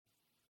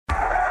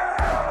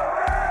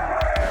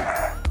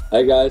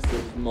Hi guys, this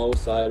is Mo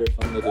Sider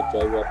from the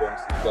Detroit Red Wings.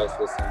 You guys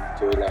listening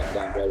to Locked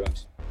On Red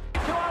Wings.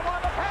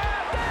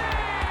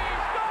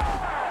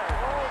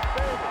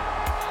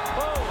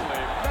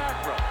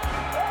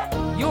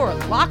 You're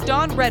Locked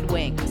On Red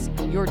Wings,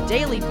 your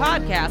daily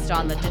podcast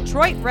on the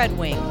Detroit Red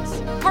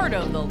Wings. Part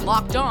of the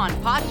Locked On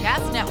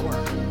Podcast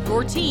Network,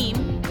 your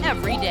team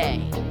every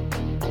day.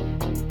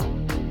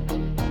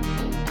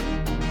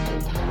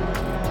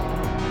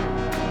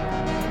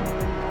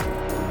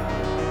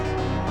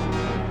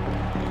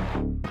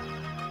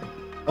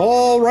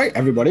 All right,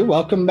 everybody,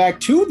 welcome back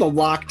to the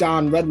Locked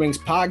On Red Wings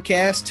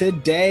podcast.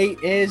 Today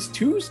is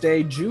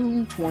Tuesday,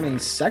 June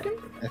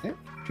 22nd, I think.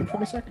 June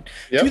 22nd,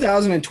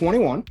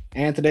 2021.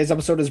 And today's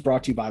episode is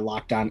brought to you by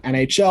Locked On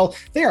NHL.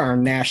 They are our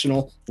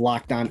national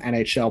Locked On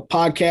NHL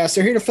podcast.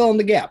 They're here to fill in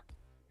the gap.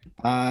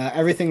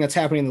 Everything that's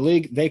happening in the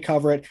league, they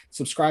cover it.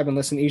 Subscribe and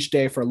listen each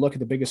day for a look at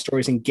the biggest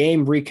stories and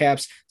game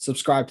recaps.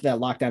 Subscribe to that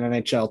Locked On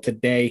NHL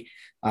today,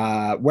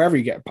 wherever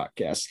you get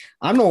podcasts.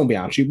 I'm Nolan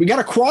Bianchi. We got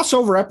a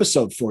crossover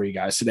episode for you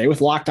guys today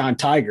with Locked On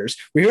Tigers.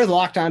 We're here with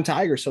Locked On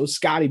Tigers host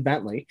Scotty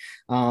Bentley.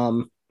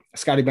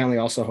 Scotty Bentley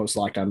also hosts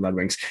Locked On Red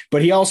Wings,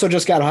 but he also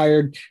just got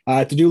hired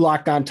to do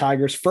Locked On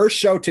Tigers. First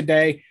show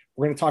today.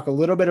 We're going to talk a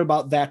little bit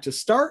about that to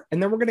start,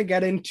 and then we're going to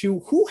get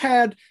into who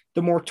had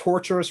the more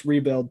torturous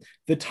rebuild,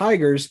 the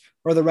Tigers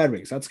or the Red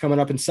Wings. That's coming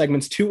up in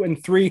segments 2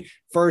 and 3.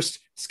 First,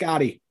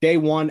 Scotty, day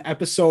 1,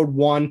 episode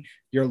 1.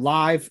 You're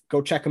live.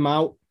 Go check them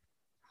out.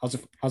 How's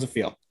it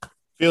feel?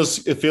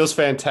 It feels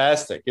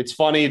fantastic. It's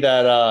funny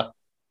that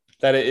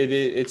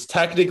it's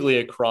technically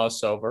a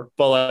crossover,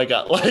 but like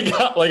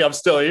I'm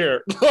still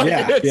here.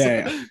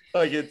 Yeah.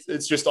 Like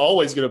it's just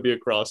always going to be a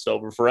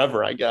crossover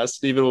forever, I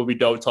guess. Even when we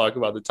don't talk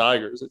about the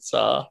Tigers, it's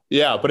but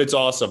it's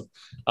awesome.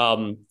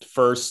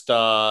 First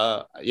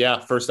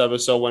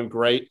episode went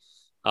great.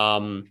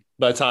 By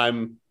the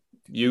time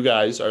you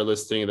guys are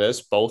listening to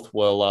this, both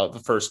will the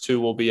first 2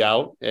 will be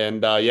out,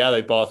 and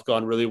they both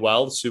gone really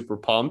well. Super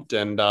pumped,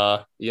 and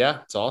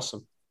it's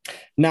awesome.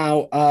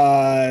 Now,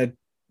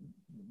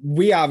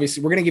 we're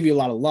going to give you a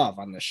lot of love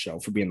on this show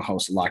for being the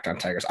host of Locked On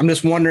Tigers. I'm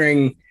just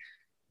wondering,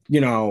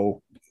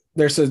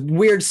 there's a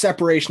weird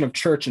separation of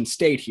church and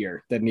state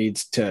here that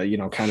needs to,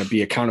 kind of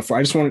be accounted for.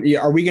 I just want to,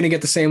 are we going to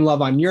get the same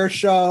love on your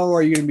show? Or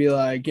are you going to be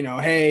like,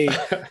 hey,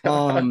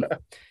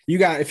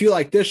 if you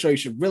like this show, you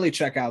should really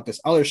check out this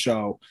other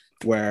show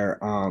where,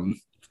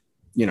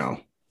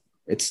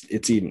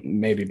 it's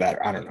even maybe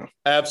better. I don't know.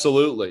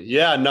 Absolutely.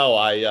 Yeah, no,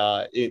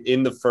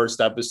 in the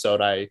first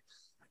episode,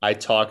 I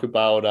talk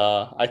about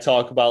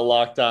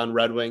Locked On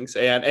Red Wings,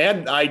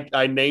 and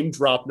I name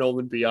drop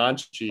Nolan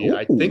Bianchi. Ooh.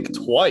 I think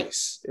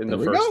twice in the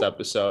first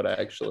episode,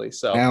 actually.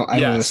 So I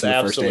yes, absolutely.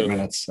 The first 8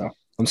 minutes, so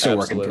I'm still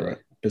working through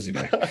it. Busy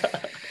day.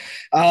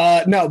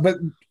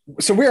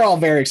 So we're all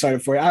very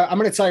excited for you. I'm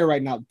going to tell you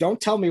right now, don't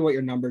tell me what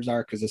your numbers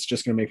are because it's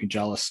just going to make me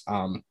jealous.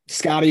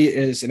 Scotty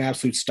is an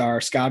absolute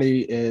star.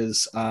 Scotty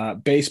is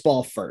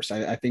baseball first.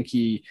 I think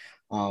he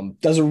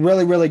does a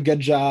really, really good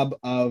job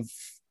of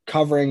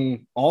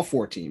covering all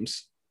 4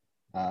 teams,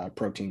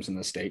 pro teams in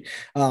the state.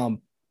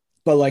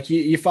 But like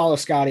you follow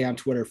Scotty on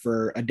Twitter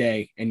for a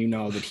day and you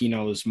know that he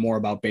knows more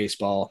about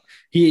baseball.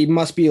 He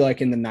must be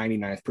like in the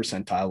 99th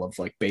percentile of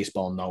like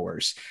baseball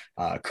knowers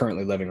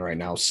currently living right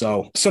now.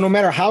 So no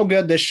matter how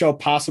good this show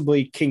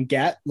possibly can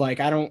get,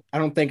 like I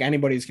don't think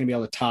anybody's going to be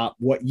able to top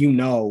what you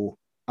know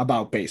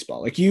about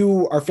baseball. Like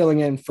you are filling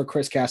in for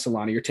Chris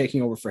Castellani. You're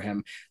taking over for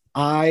him.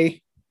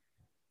 I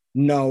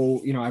know,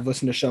 I've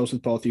listened to shows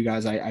with both of you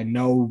guys. I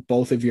know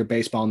both of your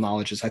baseball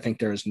knowledges. I think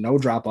there is no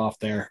drop off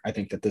there. I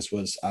think that this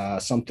was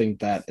something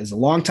that is a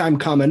long time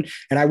coming.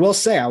 And I will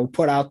say, I will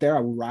put out there,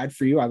 I will ride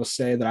for you. I will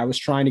say that I was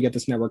trying to get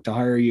this network to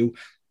hire you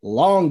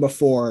long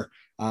before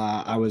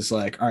I was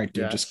like, all right,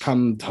 dude, just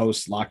come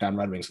host Locked On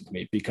Red Wings with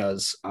me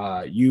because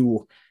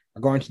you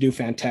are going to do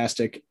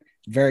fantastic.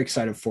 Very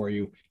excited for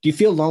you. Do you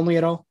feel lonely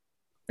at all?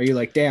 Are you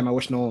like, damn, I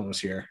wish Nolan was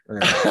here? Or,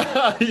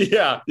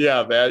 yeah, man.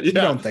 Yeah. You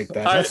don't think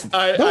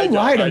that. Don't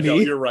lie to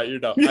me. You're right.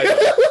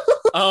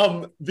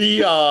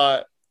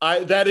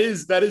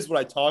 That is what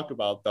I talk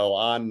about though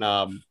on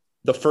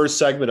the first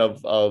segment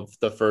of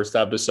the first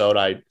episode.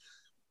 I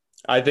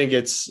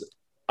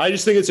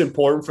just think it's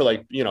important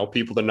for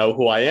people to know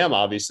who I am,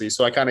 obviously.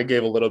 So I kind of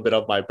gave a little bit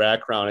of my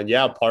background,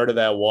 and part of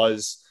that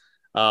was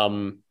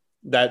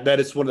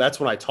that's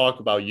when I talk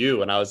about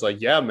you, and I was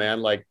like, yeah,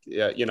 man,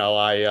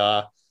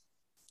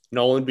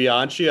 Nolan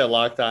Bianchi at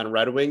Locked On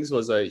Red Wings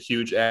was a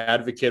huge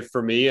advocate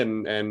for me.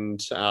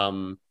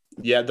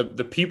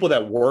 The people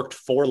that worked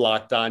for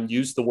Locked On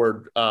used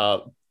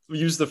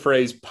the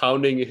phrase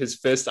pounding his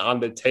fist on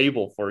the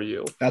table for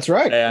you. That's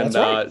right. And that's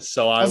right.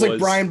 So I was like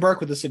Brian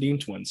Burke with the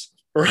Sedin twins.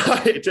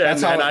 Right.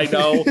 And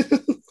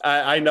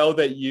I know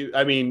that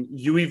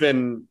you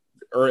even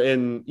or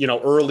in,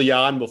 early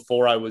on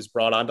before I was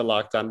brought on to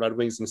Locked On Red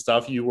Wings and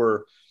stuff, you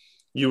were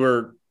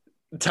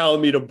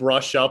telling me to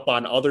brush up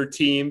on other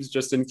teams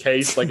just in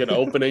case like an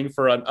opening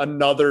for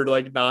another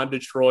like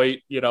non-Detroit,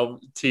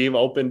 team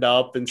opened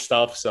up and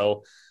stuff.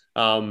 So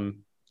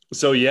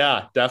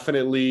yeah,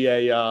 definitely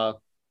a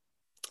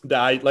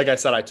like I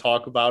said, I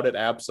talk about it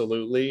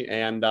absolutely.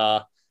 And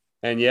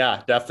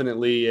yeah,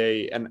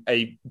 definitely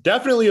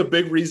definitely a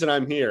big reason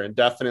I'm here. And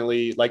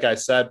definitely, like I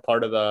said,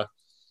 part of the,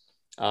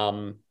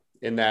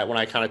 in that when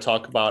I kind of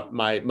talk about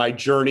my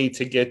journey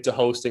to get to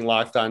hosting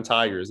Locked On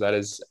Tigers, that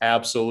is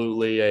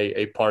absolutely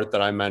a part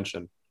that I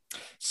mentioned.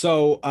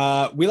 So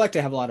we like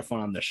to have a lot of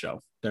fun on this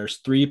show. There's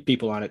 3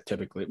 people on it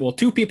typically. Well,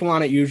 2 people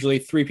on it usually,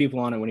 3 people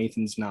on it when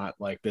Ethan's not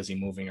like busy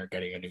moving or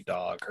getting a new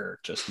dog or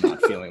just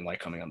not feeling like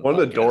coming on the What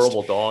podcast. An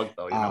adorable dog,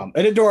 though. You know?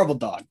 An adorable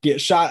dog.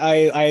 Get shot.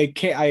 I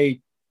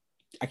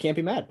can't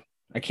be mad.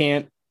 I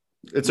can't.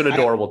 It's an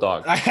adorable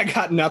dog. I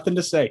got nothing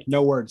to say.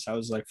 No words. I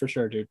was like, for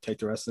sure, dude. Take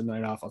the rest of the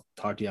night off. I'll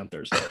talk to you on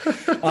Thursday.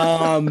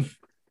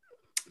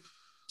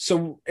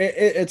 So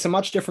it's a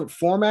much different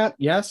format,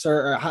 yes?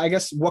 Or I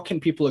guess what can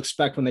people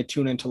expect when they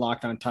tune into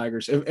Locked On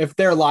Tigers? If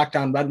they're Locked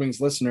On Red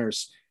Wings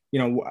listeners, you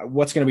know,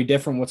 what's going to be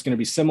different? What's going to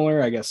be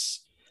similar, I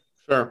guess?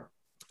 Sure.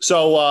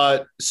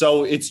 So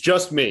it's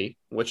just me,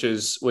 which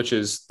is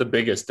the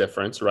biggest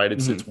difference, right?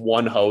 It's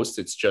one host.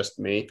 It's just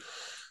me.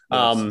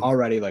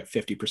 Already like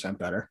 50%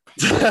 better.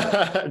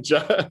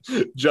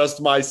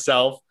 just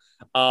myself.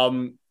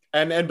 And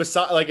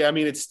besides, like, I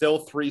mean, it's still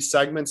 3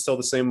 segments, still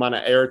the same amount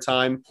of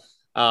airtime.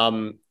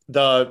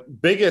 The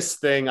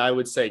biggest thing I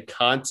would say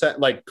content,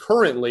 like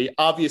currently,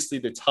 obviously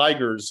the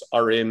Tigers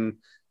are in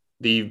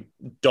the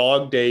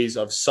dog days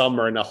of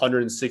summer in a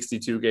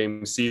 162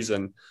 game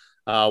season.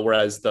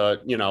 Whereas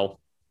the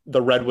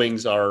Red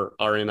Wings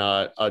are in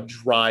a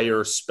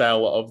drier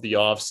spell of the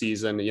off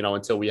season,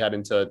 until we head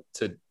into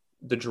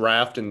the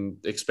draft and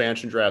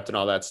expansion draft and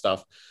all that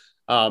stuff.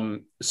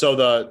 So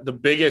the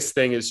biggest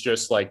thing is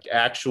just like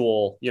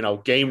actual,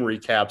 game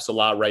recaps a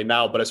lot right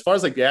now. But as far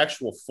as like the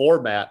actual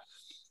format,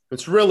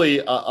 it's really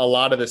a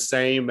lot of the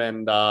same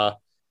and a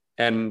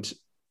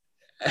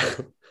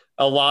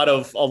lot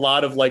of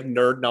like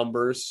nerd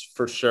numbers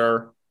for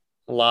sure.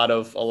 A lot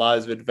of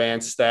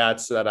advanced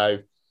stats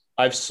that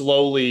I've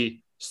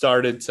slowly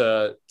started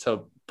to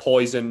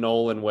poison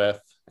Nolan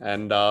with.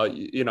 And,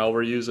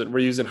 we're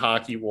using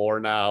Hockey War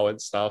now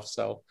and stuff.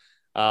 So,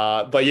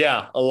 but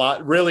yeah, a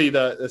lot, really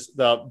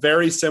the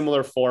very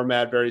similar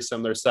format, very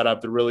similar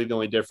setup. The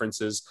only difference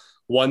is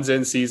one's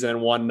in season and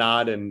one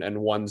not,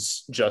 and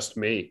one's just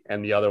me.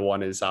 And the other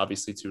one is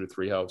obviously 2 to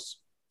 3 hosts.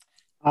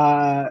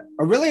 A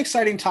really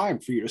exciting time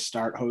for you to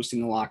start hosting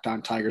the Locked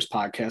On Tigers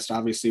podcast,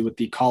 obviously with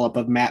the call up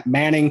of Matt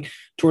Manning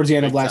towards the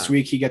end of last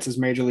week. He gets his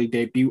major league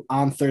debut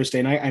on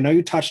Thursday night. I know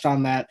you touched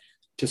on that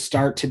to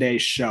start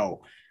today's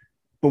show.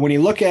 But when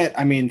you look at,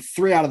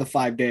 3 out of the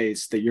 5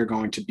 days that you're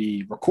going to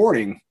be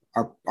recording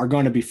are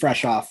going to be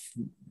fresh off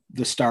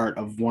the start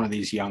of one of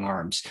these young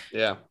arms.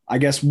 Yeah. I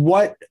guess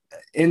what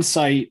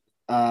insight,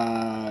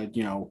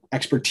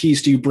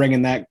 expertise do you bring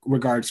in that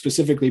regard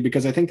specifically?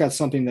 Because I think that's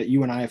something that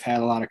you and I have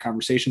had a lot of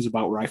conversations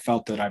about where I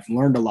felt that I've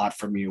learned a lot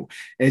from you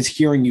is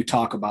hearing you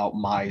talk about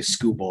my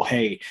Skubal.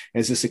 Hey,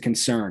 is this a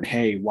concern?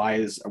 Hey,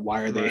 why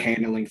are they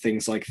handling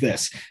things like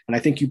this? And I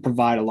think you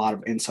provide a lot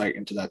of insight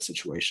into that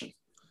situation.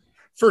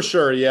 For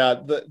sure. Yeah.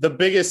 The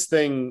biggest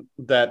thing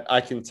that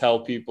I can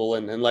tell people,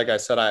 and like I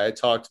said, I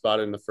talked about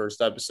it in the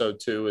first episode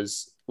too,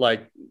 is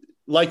like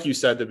you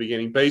said at the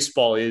beginning,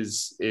 baseball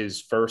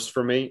is first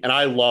for me. And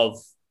I love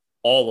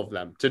all of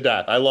them to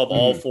death. I love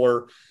all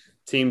 4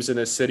 teams in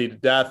this city to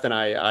death. And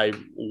I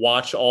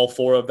watch all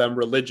 4 of them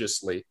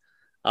religiously.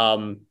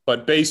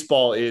 But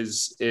baseball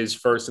is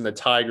first, and the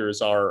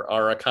Tigers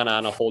are kind of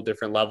on a whole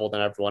different level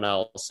than everyone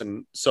else.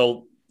 And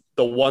so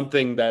the one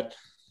thing that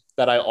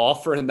I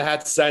offer in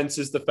that sense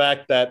is the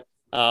fact that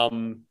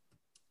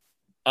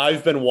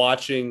I've been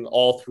watching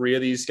all 3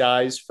 of these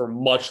guys for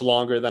much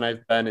longer than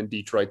I've been in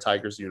Detroit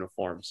Tigers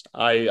uniforms.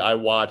 I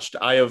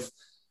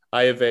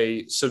have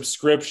a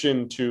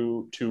subscription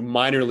to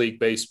minor league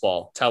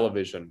baseball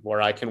television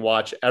where I can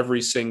watch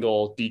every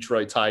single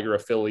Detroit Tiger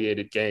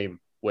affiliated game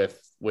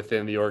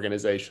within the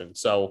organization.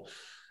 So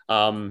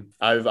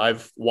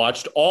I've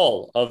watched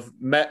all of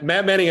Matt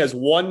Manning has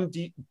 1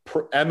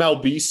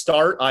 MLB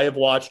start. I have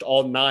watched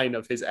all 9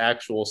 of his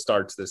actual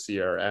starts this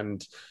year.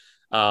 And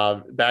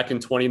back in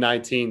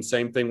 2019,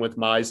 same thing with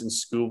Mize and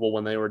Skubal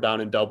when they were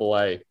down in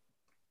AA.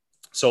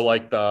 So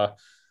like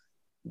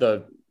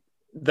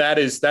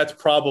that's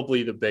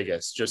probably the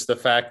biggest, just the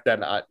fact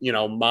that,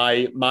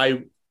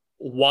 my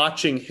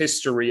watching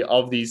history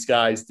of these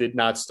guys did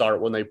not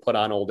start when they put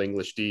on Old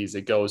English D's.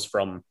 It goes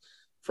from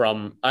for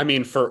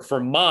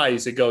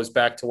Mize, it goes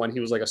back to when he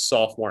was like a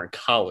sophomore in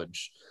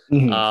college.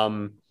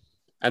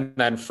 And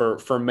then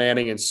for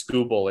Manning and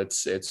Skubal,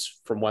 it's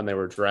from when they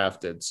were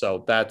drafted.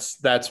 So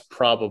that's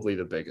probably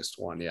the biggest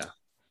one. Yeah.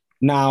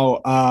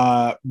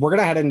 Now we're going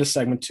to head into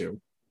segment 2,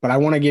 but I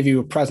want to give you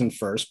a present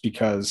first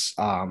because,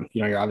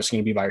 you're obviously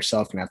going to be by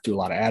yourself and have to do a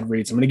lot of ad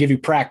reads. I'm going to give you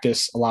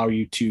practice, allow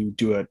you to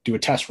do a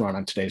test run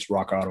on today's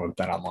Rock Auto and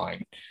Bet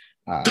Online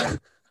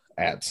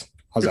ads.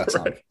 How's that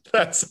sound? Right.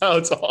 That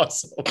sounds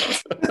awesome.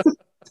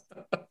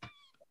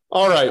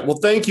 All right. Well,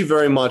 thank you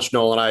very much,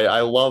 Nolan. I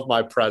love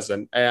my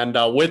present. And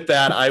with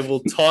that, I will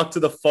talk to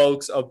the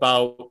folks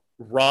about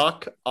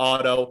Rock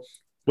Auto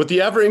With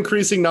the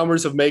ever-increasing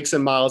numbers of makes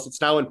and models,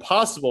 it's now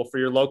impossible for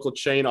your local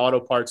chain auto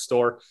parts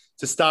store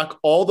to stock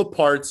all the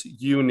parts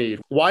you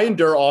need. Why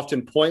endure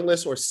often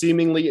pointless or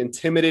seemingly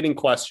intimidating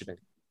questioning?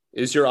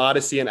 Is your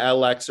Odyssey an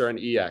LX or an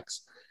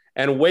EX?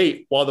 And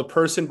wait while the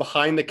person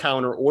behind the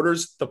counter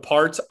orders the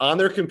parts on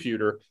their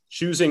computer,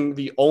 choosing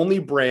the only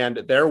brand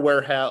their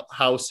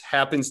warehouse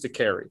happens to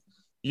carry.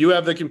 You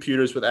have the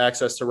computers with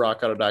access to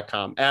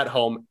rockauto.com at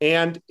home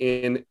and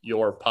in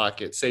your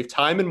pocket. Save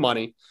time and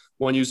money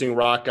when using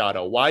Rock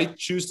Auto. Why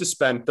choose to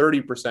spend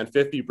 30%,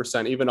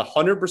 50%, even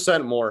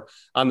 100% more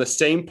on the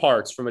same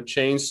parts from a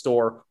chain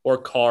store or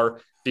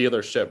car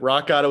dealership?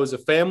 Rock Auto is a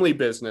family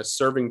business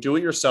serving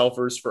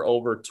do-it-yourselfers for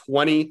over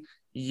 20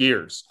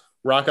 years.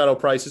 Rock Auto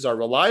prices are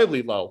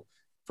reliably low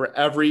for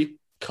every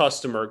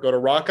customer. Go to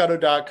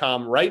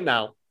rockauto.com right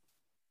now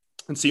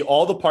and see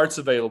all the parts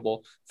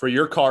available for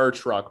your car or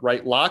truck.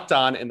 Right, Locked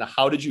On in the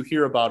How Did You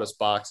Hear About Us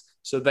box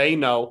so they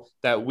know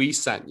that we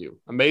sent you.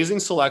 Amazing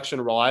selection,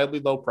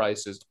 reliably low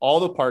prices, all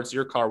the parts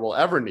your car will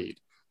ever need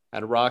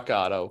at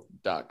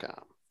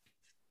rockauto.com.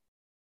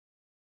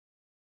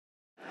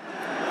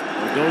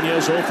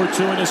 Ordonez 0 for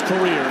 2 in his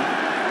career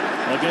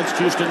against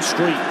Houston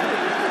Street.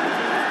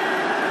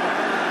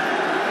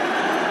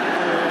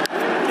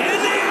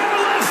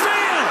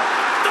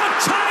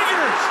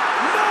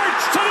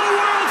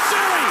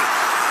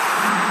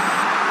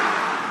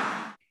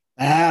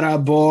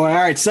 Boy. All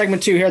right,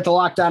 segment 2 here at the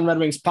Locked On Red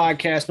Wings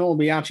podcast. Nolan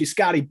Bianchi,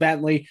 Scotty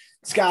Bentley.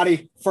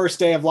 Scotty, first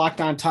day of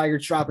Locked On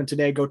Tigers dropping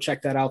today. Go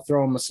check that out.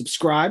 Throw them a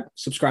subscribe.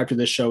 Subscribe to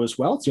this show as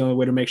well. It's the only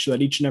way to make sure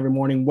that each and every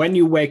morning when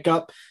you wake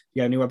up,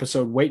 you got a new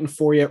episode waiting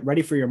for you,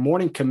 ready for your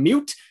morning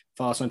commute.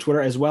 Follow us on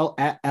Twitter as well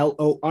at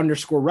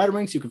LO_Red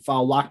Wings. You can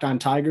follow Locked On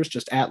Tigers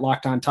just at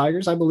Locked On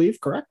Tigers, I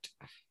believe, correct?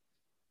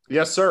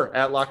 Yes, sir.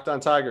 At Locked On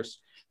Tigers.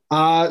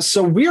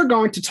 So we are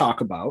going to talk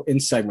about in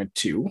segment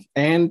 2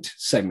 and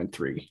segment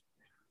 3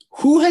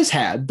 who has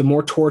had the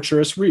more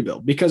torturous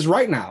rebuild, because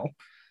right now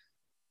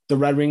the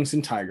Red Wings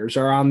and Tigers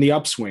are on the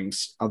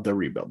upswings of the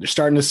rebuild. You're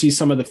starting to see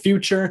some of the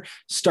future,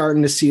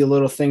 starting to see a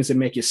little things that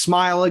make you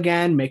smile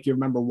again, make you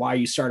remember why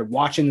you started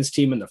watching this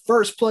team in the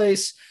first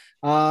place.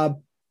 But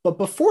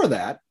before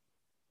that,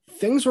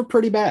 things were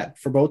pretty bad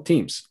for both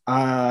teams.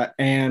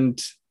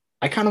 And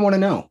I kind of want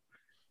to know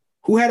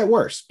who had it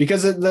worse,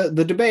 because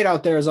the debate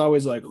out there is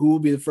always like, who will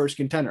be the first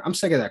contender? I'm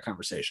sick of that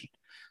conversation.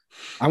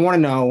 I want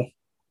to know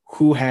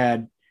who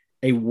had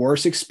a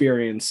worse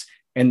experience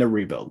in the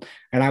rebuild.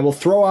 And I will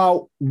throw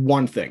out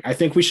one thing. I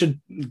think we should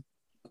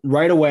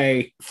right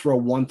away throw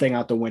one thing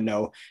out the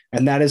window,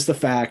 and that is the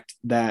fact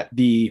that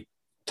the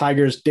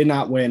Tigers did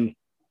not win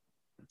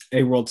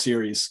a World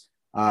Series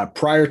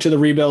prior to the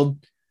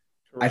rebuild.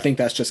 Correct. I think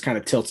that's just kind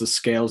of tilts the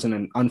scales in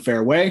an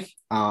unfair way,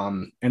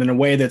 and in a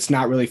way that's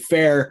not really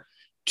fair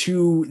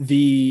to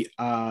the,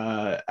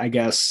 I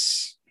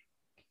guess,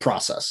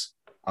 process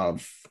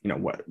of,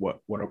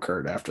 what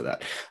occurred after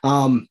that.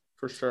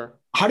 For sure.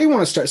 How do you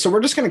want to start? So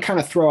we're just going to kind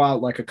of throw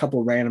out like a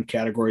couple random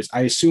categories. I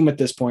assume at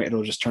this point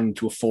it'll just turn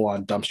into a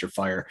full-on dumpster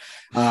fire.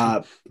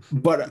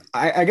 But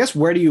I guess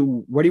where do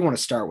you want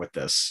to start with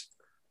this?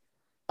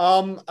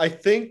 I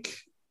think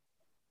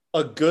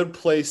a good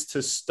place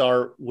to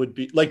start would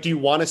be like, do you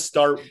want to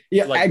start?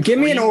 Yeah, give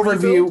me an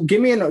overview.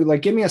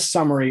 Give me a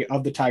summary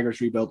of the Tigers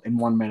rebuild in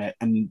 1 minute,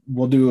 and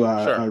we'll do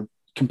a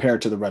compare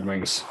to the Red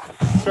Wings.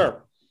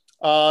 Sure.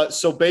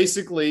 So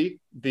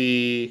basically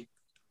the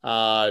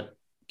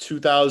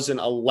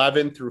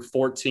 2011 through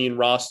 14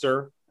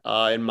 roster,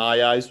 in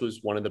my eyes,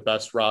 was one of the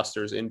best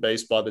rosters in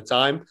baseball at the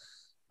time.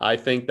 I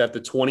think that the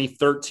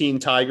 2013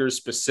 Tigers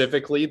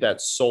specifically, that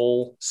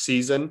sole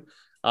season,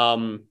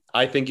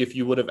 I think if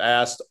you would have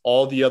asked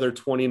all the other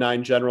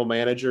 29 general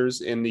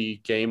managers in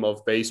the game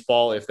of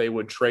baseball if they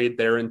would trade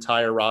their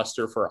entire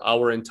roster for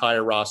our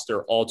entire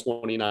roster, all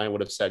 29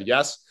 would have said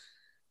yes.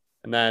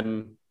 And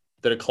then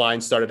the decline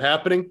started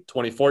happening.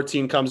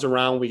 2014 comes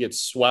around. We get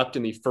swept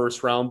in the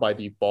first round by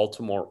the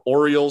Baltimore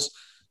Orioles.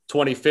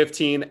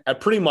 2015,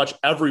 pretty much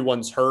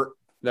everyone's hurt.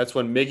 That's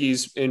when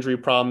Miggy's injury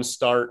problems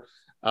start.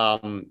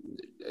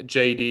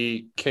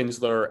 JD,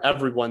 Kinsler,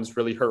 everyone's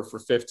really hurt for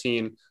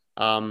 15.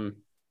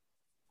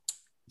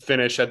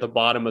 Finish at the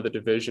bottom of the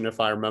division, if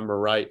I remember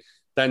right.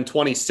 Then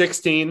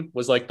 2016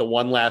 was like the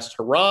one last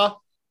hurrah.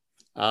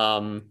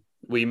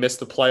 We missed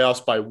the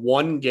playoffs by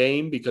 1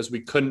 game because we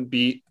couldn't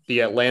beat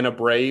the Atlanta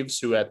Braves,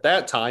 who at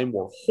that time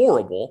were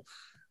horrible.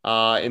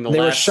 They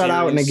were shut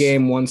out in a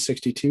game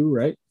 162,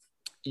 right?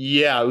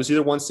 Yeah, it was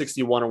either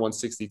 161 or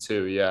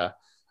 162. Yeah.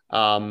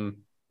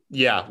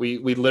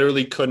 We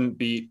literally couldn't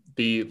beat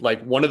the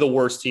one of the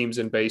worst teams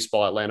in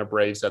baseball, Atlanta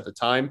Braves, at the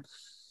time.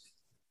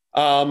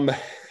 And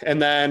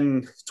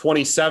then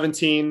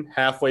 2017,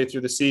 halfway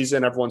through the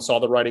season, everyone saw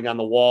the writing on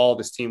the wall.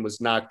 This team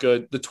was not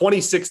good. The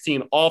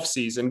 2016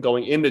 offseason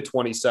going into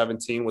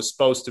 2017 was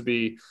supposed to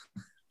be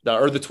the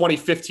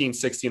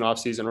 2015-16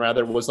 offseason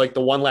rather, was like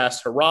the one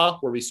last hurrah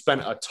where we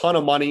spent a ton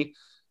of money,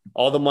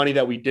 all the money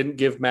that we didn't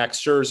give Max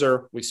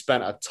Scherzer. We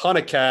spent a ton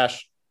of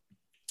cash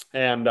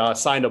and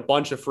signed a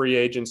bunch of free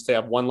agents to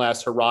have one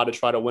last hurrah to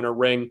try to win a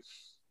ring.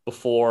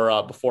 before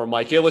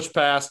Mike Ilitch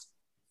passed.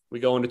 We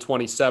go into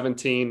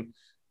 2017,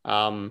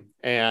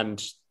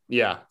 and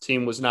yeah,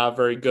 team was not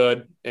very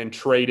good and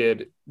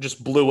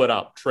just blew it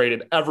up.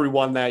 Traded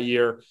everyone that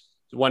year,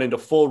 went into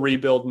full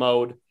rebuild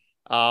mode,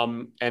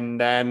 and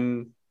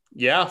then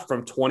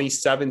from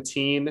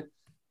 2017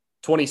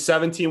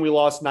 we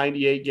lost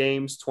 98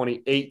 games.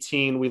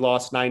 2018 we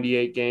lost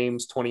 98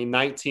 games.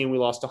 2019 we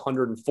lost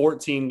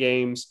 114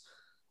 games.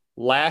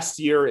 Last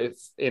year,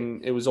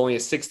 it was only a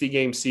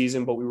 60-game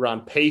season, but we were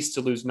on pace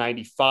to lose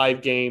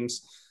 95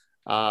 games.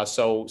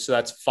 So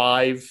that's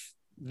 5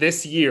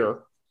 this year.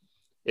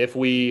 If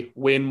we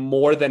win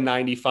more than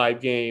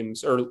 95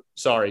 games,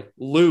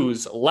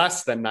 lose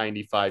less than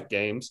 95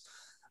 games,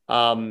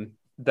 then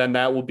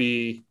that will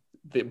be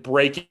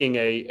breaking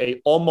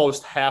a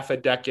almost half a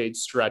decade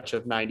stretch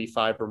of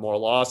 95 or more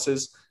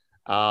losses.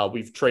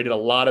 We've traded a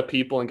lot of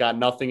people and got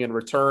nothing in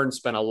return,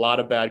 spent a lot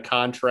of bad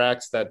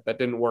contracts that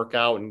didn't work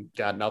out and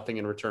got nothing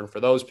in return for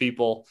those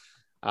people.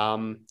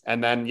 And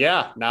then,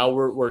 now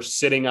we're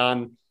sitting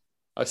on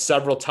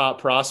several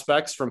top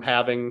prospects from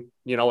having,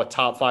 a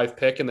top 5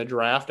 pick in the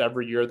draft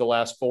every year, the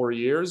last 4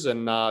 years,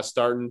 and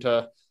starting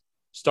to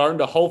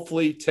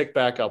hopefully tick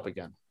back up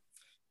again.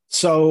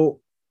 So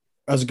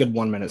that was a good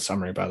 1-minute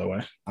summary, by the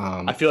way.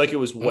 I feel like it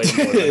was way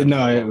more.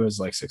 No, it was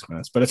like 6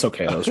 minutes, but it's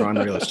okay. Those were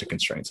unrealistic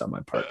constraints on my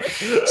part.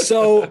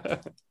 So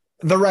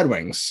the Red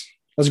Wings,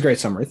 that was a great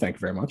summary. Thank you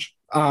very much.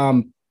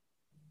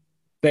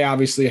 They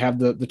obviously have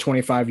the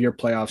 25-year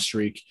playoff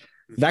streak.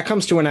 That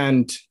comes to an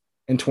end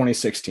in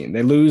 2016.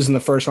 They lose in the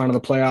first round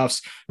of the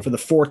playoffs for the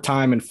 4th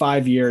time in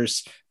 5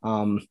 years.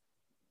 So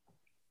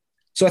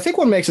I think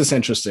what makes this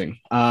interesting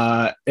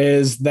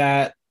is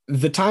that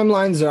the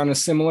timelines are on a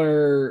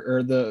similar,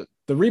 or the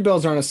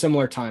rebuilds are on a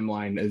similar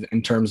timeline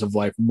in terms of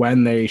like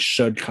when they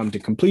should come to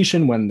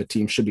completion, when the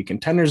team should be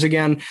contenders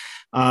again.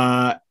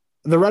 The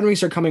Red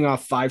Wings are coming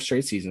off 5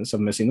 straight seasons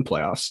of missing the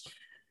playoffs.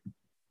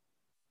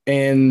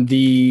 And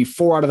the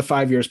 4 out of the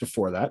 5 years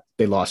before that,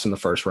 they lost in the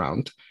first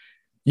round.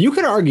 You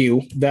could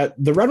argue that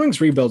the Red Wings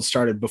rebuild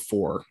started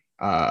before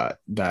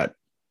that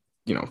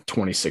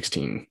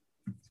 2016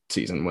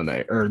 season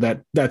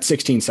that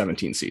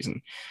 16-17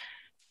 season,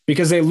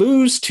 because they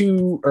lose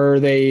to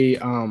the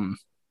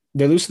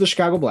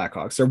Chicago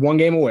Blackhawks. They're 1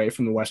 game away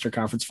from the Western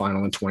Conference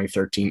Final in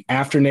 2013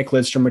 after Nick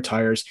Lidstrom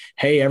retires.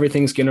 Hey,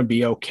 everything's going to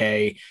be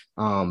okay.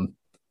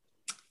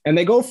 And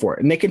they go for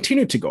it, and they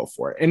continue to go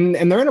for it.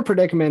 And they're in a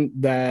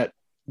predicament that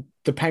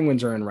the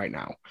Penguins are in right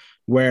now,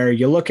 where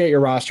you look at your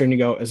roster and you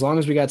go, as long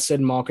as we got Sid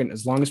and Malkin,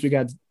 as long as we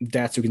got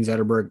Datsuk and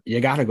Zetterberg, you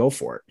got to go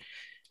for it.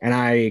 And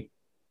I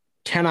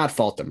cannot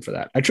fault them for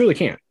that. I truly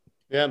can't.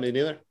 Yeah, me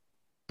neither.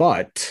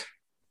 But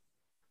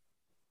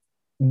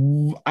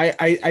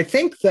I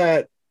think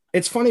that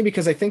it's funny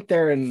because I think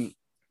they're in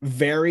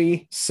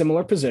very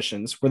similar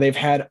positions where they've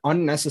had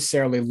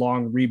unnecessarily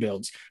long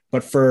rebuilds,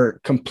 but for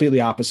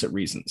completely opposite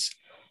reasons.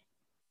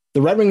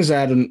 The Red Wings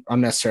had an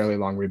unnecessarily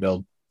long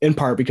rebuild, in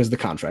part because of the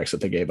contracts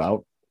that they gave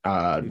out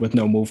with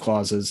no move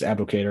clauses,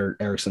 Abdelkader,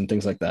 Eriksson,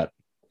 things like that.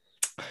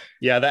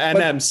 Yeah, the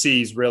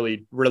NMCs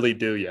really, really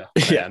do you.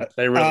 Yeah,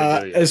 they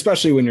really do you.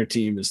 Especially when your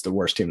team is the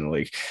worst team in the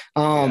league.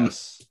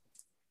 Yes.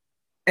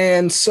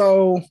 And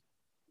so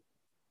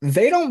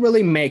they don't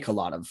really make a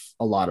lot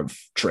of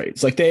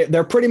trades. Like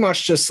they're pretty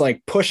much just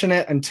like pushing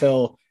it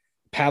until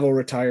Pavel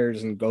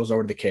retires and goes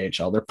over to the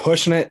KHL. They're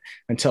pushing it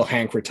until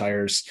Hank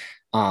retires.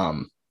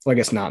 I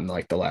guess not in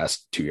like the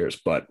last 2 years,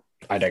 but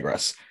I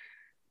digress.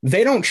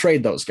 They don't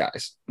trade those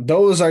guys.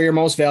 Those are your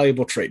most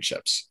valuable trade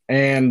chips.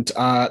 And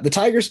the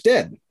Tigers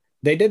did.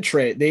 They did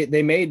trade.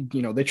 They made,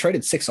 they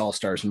traded 6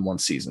 All-Stars in one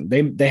season.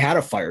 They had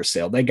a fire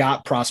sale. They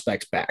got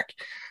prospects back.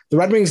 The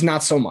Red Wings,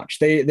 not so much.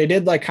 They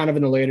did like kind of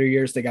in the later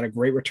years. They got a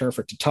great return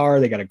for Tatar.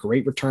 They got a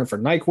great return for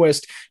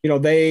Nyquist.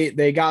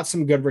 They got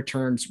some good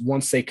returns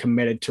once they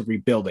committed to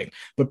rebuilding.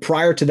 But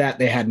prior to that,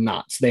 they had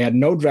not. So they had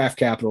no draft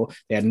capital.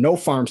 They had no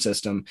farm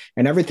system.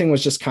 And everything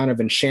was just kind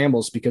of in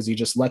shambles because he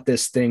just let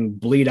this thing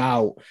bleed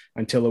out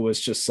until it was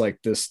just like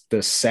this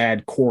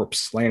sad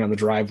corpse laying on the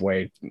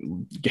driveway,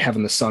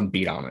 having the sun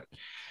beat on it.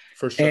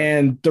 For sure.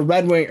 And the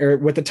Red Wing, or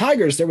with the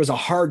Tigers, there was a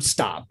hard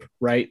stop,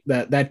 right?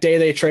 That day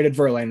they traded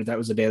Verlander, that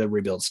was the day the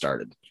rebuild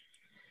started.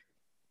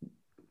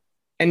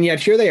 And yet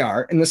here they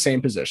are in the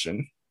same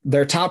position.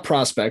 Their top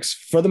prospects,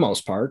 for the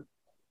most part,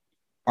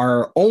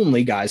 are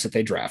only guys that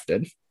they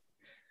drafted.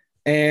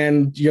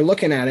 And you're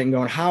looking at it and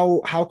going,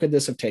 how could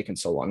this have taken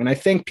so long? And I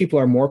think people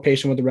are more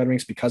patient with the Red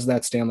Wings because of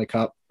that Stanley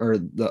Cup, or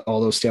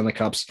all those Stanley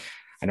Cups.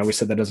 I know we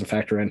said that doesn't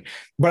factor in,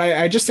 but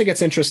I just think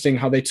it's interesting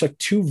how they took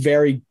 2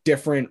 very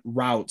different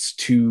routes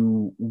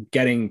to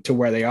getting to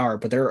where they are,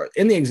 but they're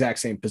in the exact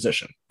same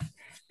position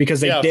because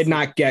they did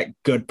not get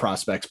good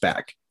prospects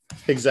back.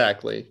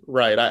 Exactly.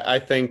 Right. I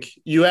think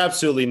you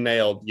absolutely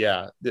nailed,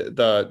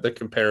 the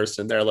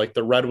comparison there. Like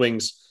the Red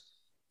Wings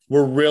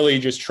were really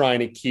just trying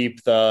to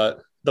keep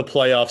the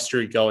playoff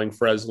streak going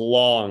for as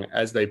long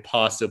as they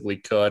possibly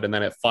could. And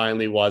then it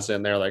finally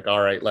wasn't. They're like,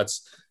 all right,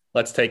 let's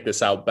take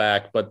this out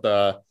back. But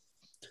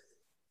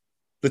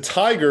the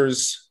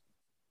Tigers,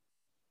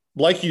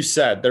 like you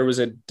said, there was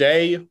a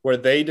day where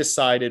they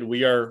decided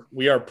we are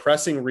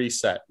pressing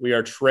reset. We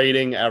are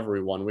trading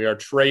everyone. We are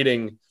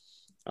trading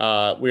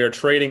Upton. We are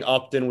trading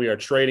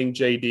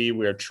JD.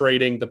 We are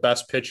trading the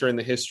best pitcher in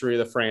the history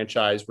of the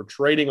franchise. We're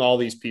trading all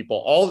these people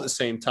all at the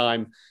same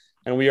time.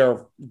 And we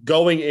are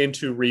going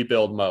into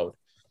rebuild mode,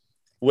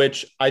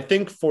 which I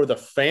think for the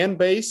fan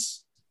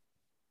base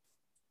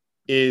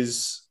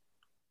it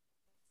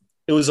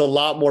was a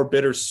lot more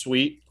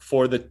bittersweet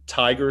for the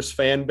Tigers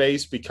fan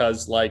base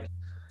because like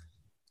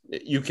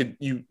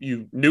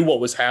you knew what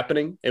was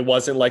happening. It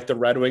wasn't like the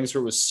Red Wings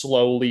where it was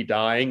slowly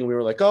dying. And we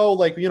were like, oh,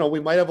 like, we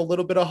might have a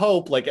little bit of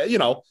hope. Like,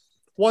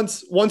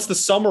 once the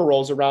summer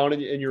rolls around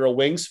and you're a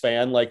Wings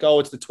fan, like, oh,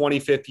 it's the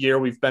 25th year.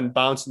 We've been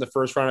bounced in the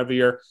first round of the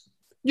year,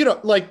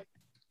 like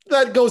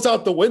that goes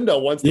out the window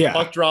once the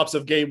puck drops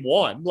of game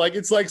one. Like,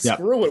 it's like,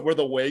 screw it. We're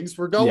the Wings.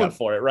 We're going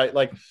for it. Right.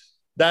 Like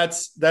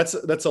that's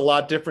a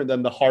lot different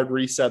than the hard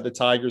reset the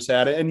Tigers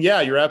had. And yeah,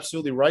 you're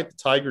absolutely right. The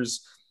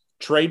Tigers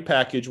trade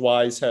package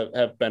wise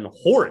have been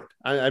horrid.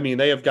 I mean,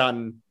 they have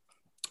gotten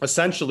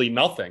essentially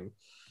nothing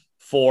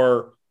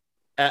for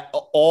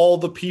all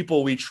the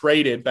people we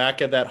traded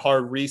back at that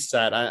hard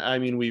reset. I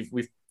mean,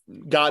 we've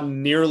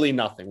gotten nearly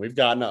nothing. We've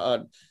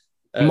gotten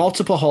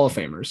multiple Hall of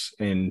Famers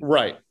in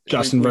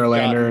Justin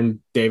Verlander and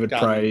David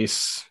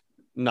Price.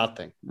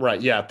 Nothing.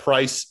 Right. Yeah.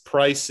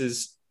 Price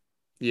is,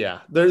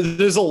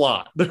 there's a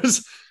lot.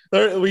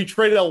 We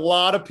traded a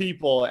lot of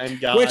people and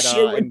got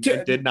and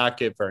did not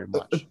get very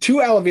much.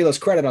 To Al Avila's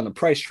credit on the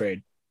Price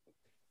trade,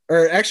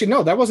 or actually,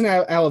 no, that wasn't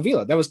Al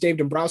Avila. That was Dave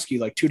Dombrowski.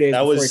 Like 2 days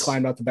before he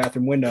climbed out the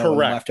bathroom window and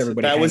left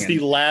everybody. That hanging. Was the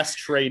last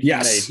trade he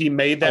made. He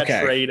made that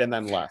trade and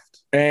then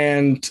left.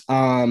 And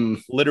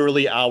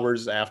literally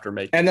hours after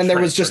making. And then there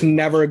was just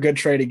never a good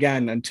trade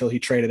again until he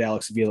traded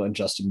Alex Avila and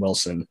Justin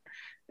Wilson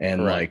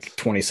in like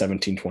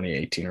 2017,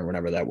 2018 or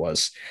whenever that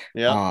was.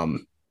 Yeah.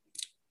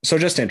 So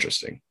just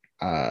interesting.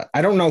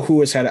 I don't know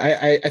who has had.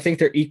 I think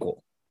they're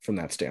equal from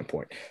that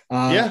standpoint.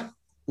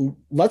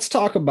 Let's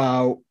talk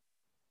about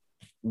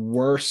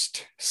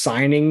worst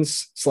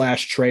signings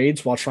 /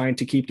 trades while trying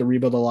to keep the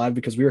rebuild alive,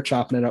 because we were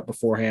chopping it up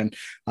beforehand.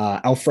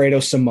 Alfredo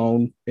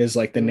Simon is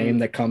like the name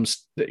that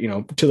comes,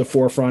 to the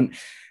forefront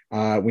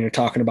when you're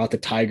talking about the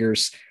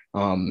Tigers.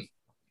 The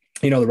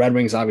Red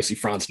Wings, obviously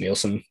Franz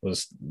Nielsen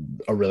was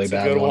a really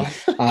bad one.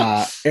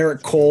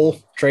 Eric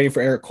Cole, trading for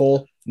Eric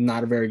Cole,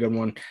 not a very good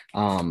one.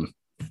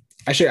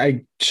 Actually,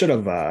 I should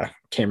have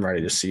came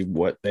ready to see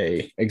what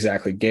they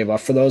exactly gave up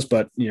for those,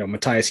 but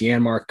Matthias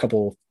Janmark, a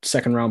couple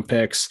second-round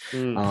picks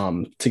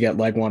to get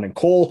Legwand and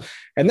Cole,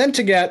 and then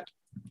to get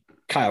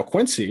Kyle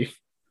Quincy.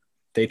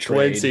 They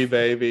traded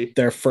baby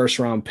their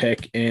first-round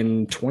pick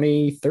in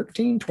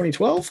 2013,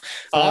 2012.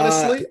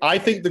 Honestly, I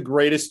think the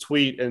greatest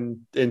tweet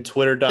in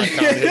Twitter.com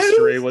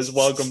history was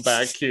 "Welcome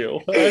back,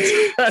 Q."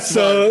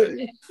 So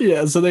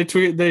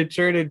they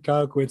traded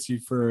Kyle Quincy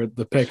for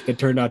the pick that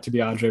turned out to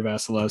be Andrei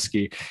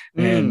Vasilevsky,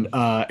 and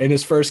in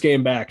his first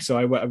game back.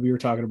 So we were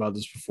talking about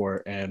this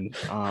before, and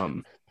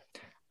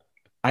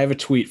I have a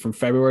tweet from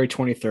February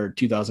 23rd,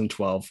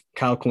 2012,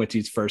 Kyle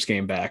Quincy's first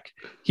game back.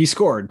 He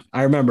scored,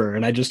 I remember,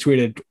 and I just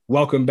tweeted,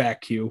 "Welcome back,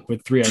 Q,"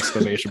 with 3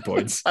 exclamation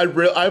points. I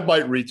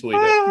might retweet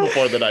it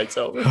before the night's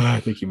over.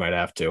 I think you might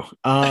have to.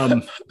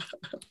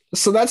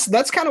 So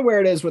that's kind of where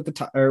it is with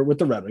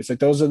the Red Wings. Like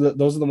those are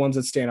the ones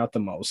that stand out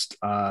the most.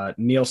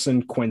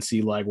 Nielsen,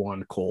 Quincy,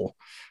 Legwand, Cole.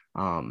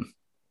 I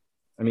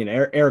mean,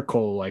 Eric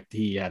Cole, like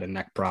he had a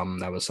neck problem.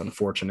 That was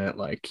unfortunate.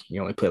 Like he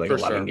only played like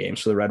 11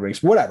 games for the Red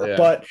Wings, whatever. Yeah.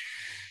 But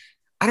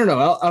I don't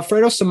know.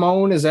 Alfredo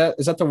Simon, is that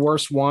the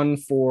worst one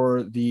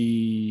for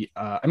the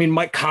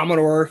Mike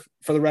Commodore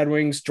for the Red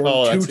Wings,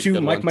 Jordan Tutu,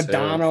 Mike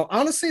Modano.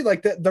 Honestly,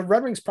 like the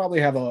Red Wings probably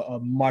have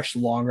a much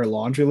longer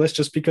laundry list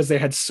just because they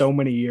had so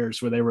many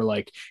years where they were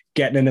like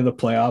getting into the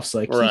playoffs,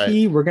 like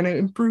we're gonna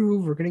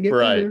improve, we're gonna get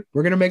better,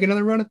 we're gonna make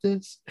another run at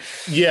this.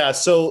 Yeah,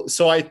 so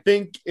I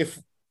think if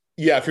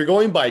you're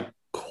going by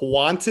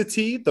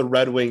quantity, the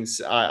Red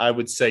Wings I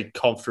would say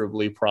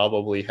comfortably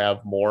probably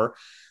have more.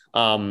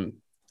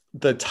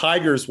 The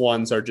Tigers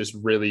ones are just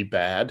really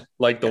bad.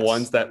 Like the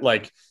ones that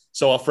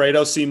so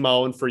Alfredo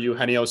Simon for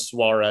Eugenio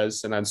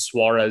Suarez, and then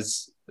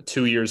Suarez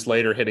 2 years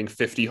later hitting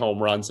 50 home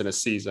runs in a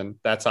season.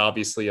 That's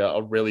obviously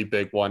a really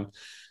big one.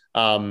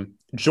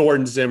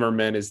 Jordan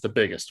Zimmerman is the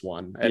biggest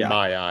one in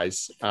my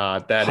eyes.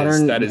 That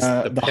is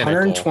the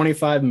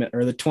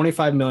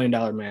 $125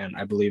 million man,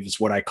 I believe is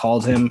what I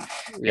called him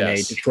in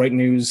a Detroit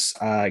News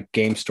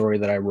game story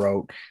that I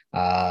wrote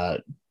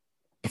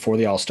before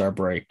the All-Star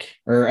break,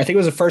 or I think it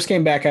was the first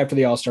game back after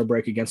the All-Star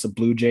break against the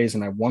Blue Jays.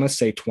 And I want to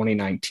say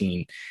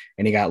 2019,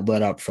 and he got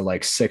lit up for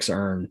like 6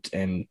 earned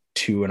and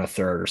 2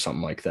 1/3 or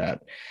something like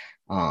that.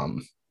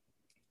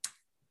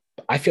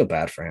 I feel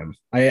bad for him.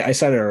 I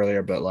said it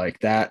earlier, but like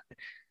that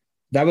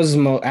was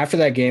after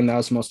that game, that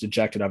was the most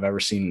dejected I've ever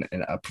seen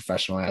a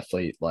professional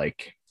athlete,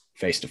 like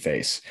face to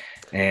face.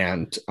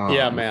 And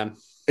man.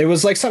 It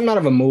was like something out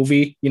of a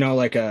movie,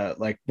 like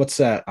what's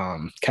that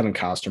Kevin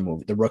Costner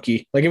movie, The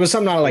Rookie? Like it was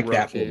something out of like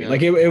that movie. Yeah.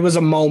 Like it was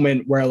a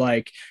moment where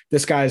like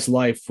this guy's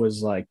life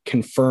was like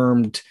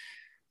confirmed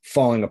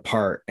falling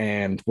apart,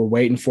 and we're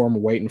waiting for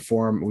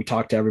him. We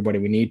talk to everybody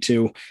we need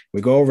to.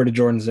 We go over to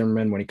Jordan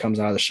Zimmerman when he comes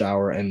out of the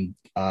shower, and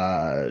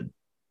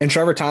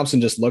Trevor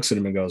Thompson just looks at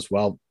him and goes,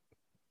 well,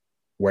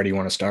 where do you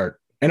want to start?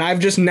 And I've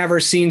just never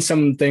seen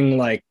something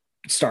like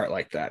start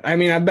like that. I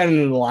mean, I've been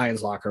in the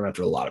Lions locker room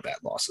after a lot of bad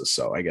losses,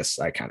 so I guess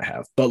I kind of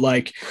have. But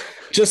like,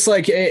 just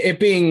like it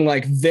being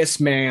like this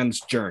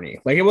man's journey.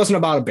 Like, it wasn't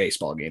about a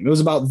baseball game. It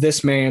was about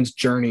this man's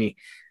journey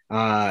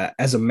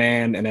as a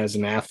man and as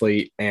an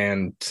athlete.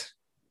 And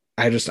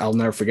I'll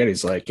never forget.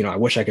 He's like, I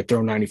wish I could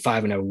throw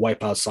 95 and have a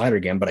wipeout slider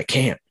again, but I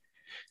can't.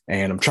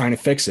 And I'm trying to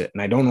fix it,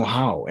 and I don't know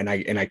how. And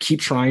I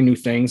keep trying new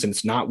things, and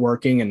it's not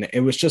working. And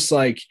it was just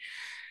like,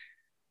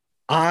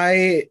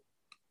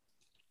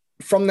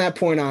 from that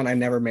point on, I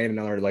never made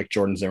another like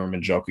Jordan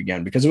Zimmerman joke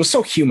again, because it was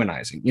so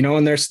humanizing,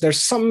 and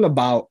there's something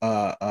about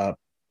a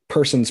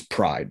person's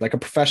pride, like a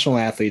professional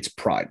athlete's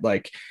pride.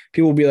 Like,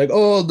 people will be like,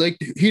 oh, like,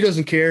 he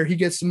doesn't care. He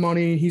gets the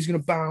money. He's going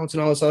to bounce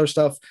and all this other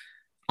stuff.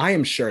 I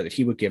am sure that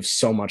he would give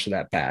so much of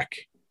that back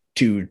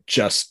to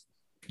just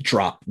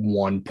drop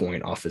 1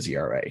 point off his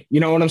ERA. You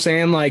know what I'm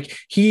saying? Like,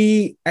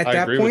 at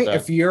that point,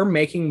 if you're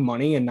making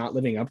money and not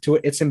living up to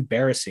it, it's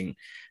embarrassing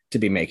to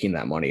be making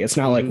that money. It's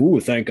not like, ooh,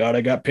 thank God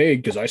I got paid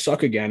because I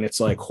suck again. It's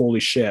like, holy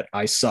shit,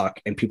 I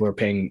suck, and people are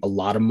paying a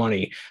lot of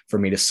money for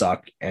me to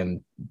suck,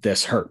 and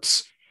this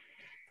hurts.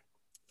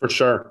 For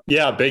sure.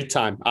 Yeah, big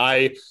time.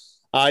 I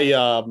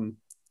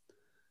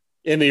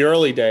in the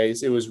early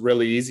days, it was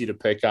really easy to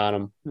pick on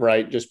him,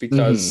 right? Just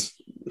because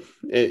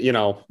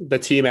the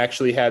team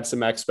actually had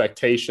some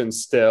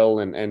expectations still,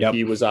 and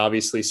he was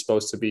obviously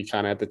supposed to be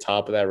kind of at the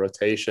top of that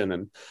rotation.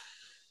 And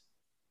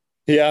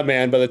yeah,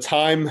 man, by the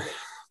time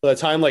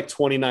like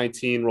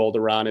 2019 rolled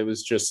around, it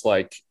was just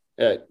like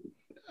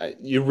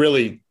you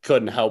really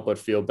couldn't help but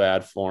feel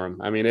bad for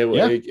him. I mean,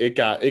 it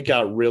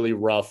got really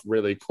rough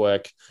really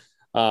quick,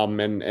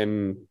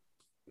 and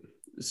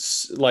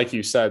like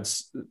you said,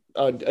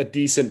 a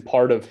decent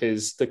part of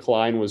his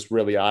decline was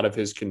really out of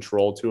his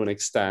control to an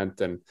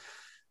extent, and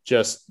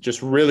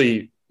just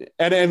really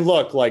and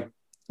look, like,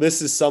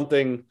 this is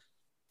something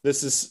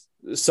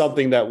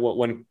that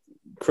when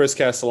Chris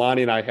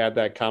Castellani and I had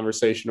that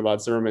conversation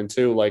about Zimmerman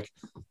too. Like,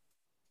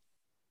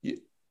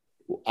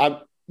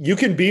 you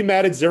can be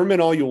mad at Zimmerman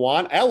all you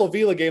want. Al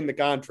Avila gave him the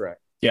contract.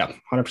 Yeah,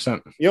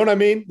 100%. You know what I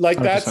mean? Like,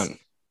 100%.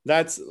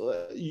 that's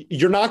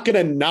you're not going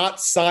to not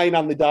sign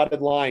on the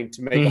dotted line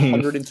to make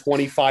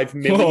 $125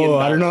 million. Oh,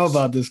 I don't know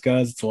about this,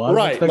 guys. It's a lot,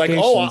 right? Like,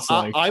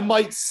 I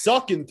might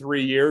suck in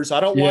 3 years. I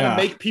don't want to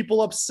make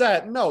people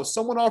upset. No,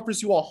 someone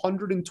offers you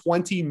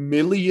 $120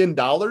 million.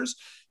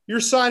 You're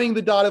signing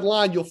the dotted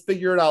line. You'll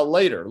figure it out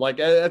later. Like,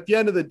 at the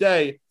end of the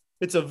day,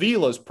 it's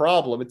Avila's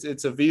problem.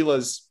 It's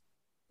Avila's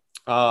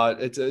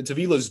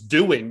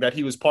doing that.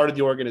 He was part of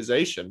the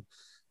organization.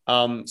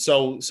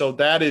 So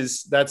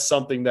that's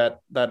something that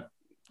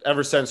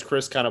ever since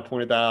Chris kind of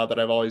pointed that out, that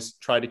I've always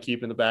tried to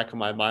keep in the back of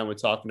my mind when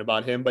talking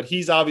about him. But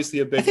he's obviously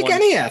a big. I think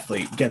any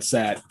athlete gets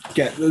that.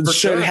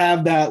 Should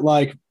have that,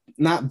 like,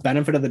 not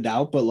benefit of the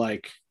doubt, but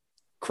like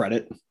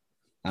credit.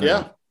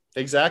 Yeah,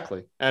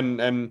 exactly.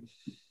 And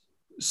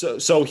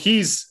so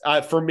he's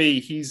for me,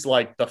 he's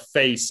like the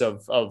face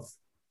of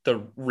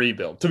the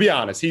rebuild. To be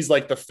honest, he's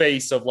like the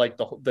face of like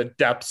the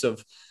depths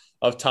of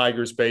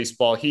Tigers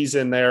baseball. He's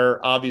in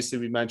there. Obviously,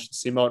 we mentioned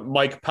Simone,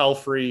 Mike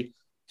Pelfrey.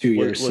 2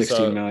 years,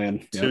 $16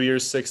 million. 2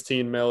 years,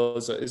 $16 million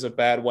is a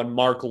bad one.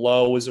 Mark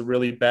Lowe is a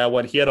really bad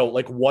one. He had a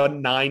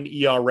 1.9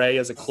 ERA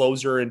as a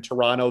closer in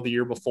Toronto the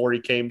year before he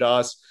came to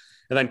us,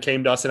 and then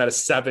came to us and had a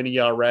 7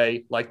 ERA.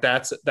 Like,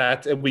 that's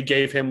and we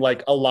gave him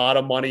like a lot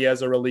of money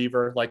as a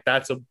reliever. Like,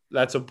 that's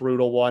a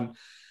brutal one.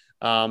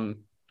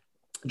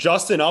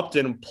 Justin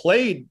Upton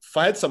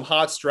had some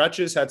hot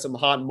stretches, had some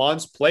hot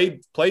months,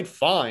 played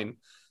fine.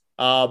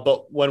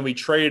 But when we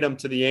traded him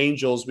to the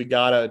Angels, we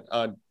got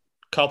a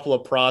couple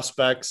of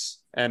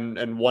prospects,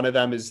 and one of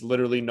them is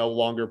literally no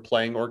longer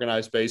playing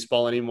organized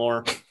baseball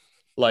anymore.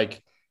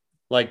 Like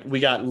we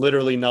got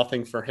literally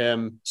nothing for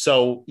him.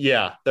 So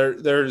yeah,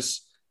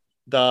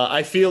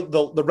 I feel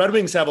the Red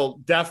Wings have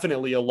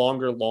definitely a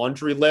longer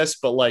laundry list,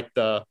 but like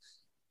the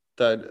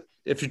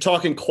if you're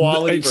talking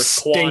quality versus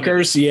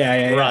stinkers, quantity,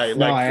 yeah. Right.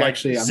 No, like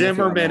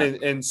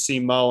Zimmerman and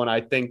Simone, I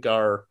think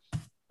are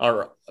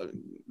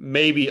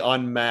maybe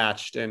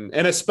unmatched, and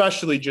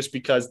especially just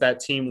because that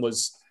team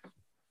was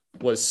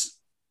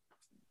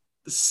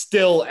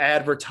still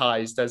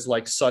advertised as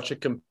like such a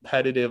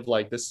competitive,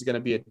 like, this is going to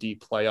be a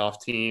deep playoff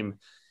team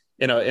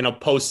in a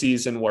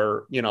postseason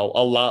where,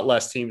 a lot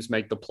less teams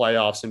make the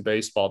playoffs in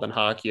baseball than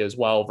hockey as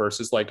well,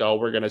 versus like, oh,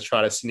 we're going to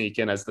try to sneak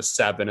in as the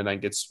 7 and then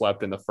get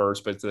swept in the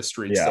first, but the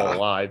streak's still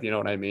alive. You know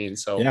what I mean?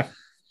 So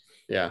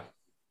yeah.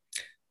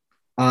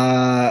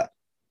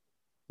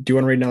 Do you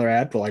want to read another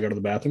ad while I go to the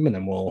bathroom, and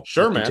then we'll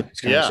man.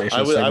 Yeah,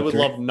 I would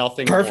love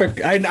nothing. Perfect.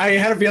 More. I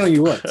had a feeling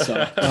you would.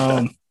 So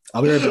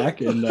I'll be right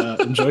back and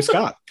enjoy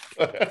Scott.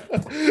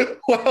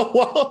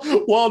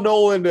 While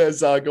Nolan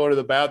is going to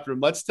the bathroom,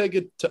 let's take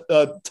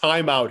a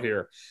time out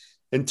here.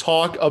 and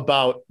talk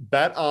about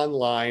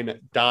betonline.ag.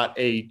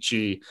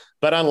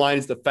 BetOnline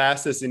is the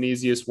fastest and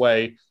easiest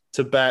way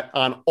to bet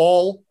on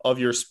all of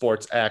your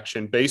sports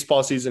action.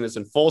 Baseball season is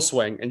in full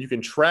swing, and you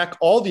can track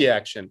all the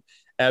action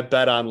at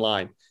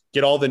BetOnline.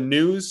 Get all the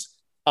news,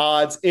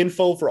 odds,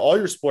 info for all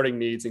your sporting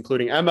needs,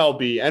 including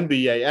MLB,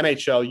 NBA,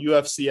 NHL,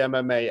 UFC,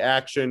 MMA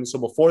action. So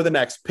before the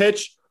next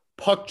pitch,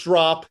 puck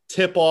drop,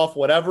 tip off,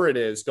 whatever it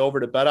is, go over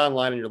to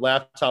BetOnline on your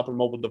laptop or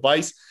mobile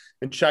device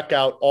and check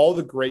out all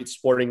the great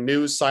sporting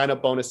news,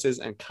 sign-up bonuses,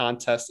 and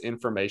contest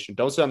information.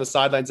 Don't sit on the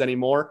sidelines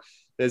anymore,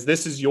 as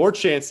this is your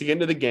chance to get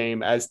into the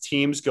game as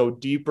teams go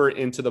deeper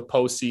into the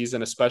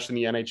postseason,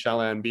 especially in the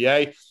NHL and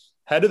NBA.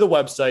 Head to the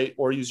website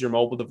or use your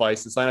mobile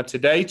device and sign up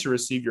today to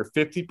receive your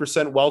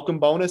 50% welcome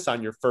bonus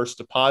on your first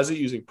deposit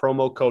using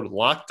promo code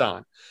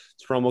LOCKEDON.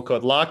 It's promo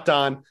code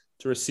LOCKEDON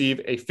to receive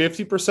a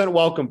 50%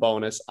 welcome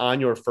bonus on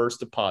your first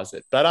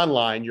deposit.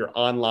 BetOnline, your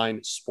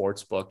online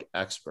sportsbook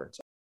experts.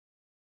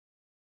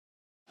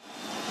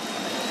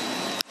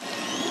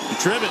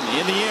 Driven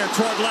in the air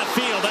toward left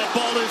field. That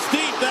ball is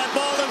deep. That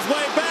ball is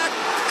way back.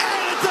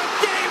 And it's a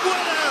game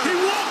winner. He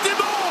walked him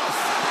off.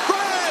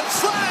 Grand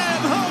slam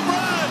home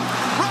run.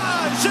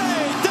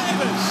 Rajai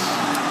Davis.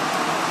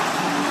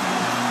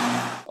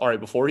 All right,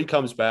 before he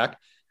comes back,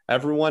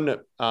 everyone,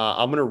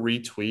 I'm going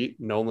to retweet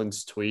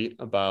Nolan's tweet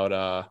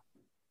about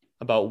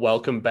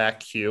welcome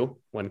back Q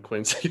when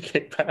Quincy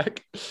came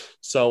back.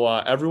 So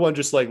everyone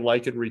just like and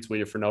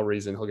retweet it for no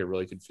reason. He'll get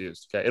really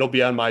confused. Okay, it'll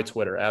be on my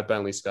Twitter at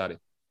Bentley Scotty.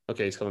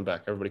 Okay, he's coming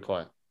back. Everybody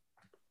quiet.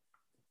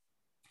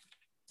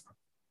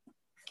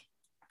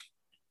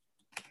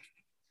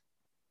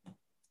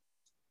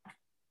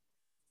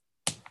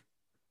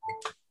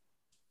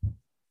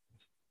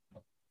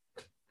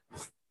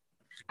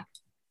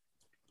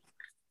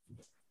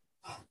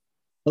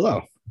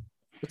 Hello.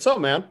 What's up,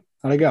 man?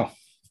 How'd it go?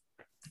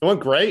 It went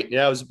great.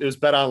 Yeah, it was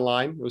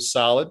BetOnline. It was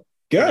solid.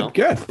 Good.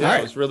 Yeah, All right.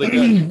 It was really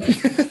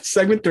good.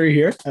 Segment 3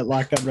 here at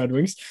Locked On Red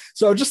Wings.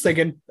 So just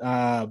thinking,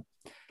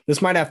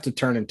 this might have to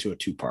turn into a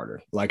two-parter.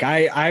 Like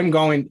I'm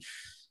going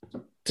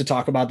to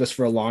talk about this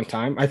for a long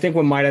time. I think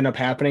what might end up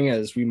happening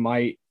is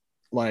I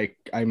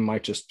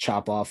might just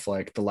chop off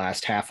like the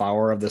last half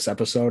hour of this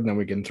episode and then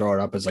we can throw it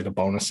up as like a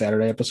bonus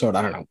Saturday episode.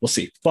 I don't know. We'll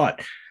see.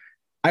 But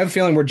I have a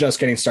feeling we're just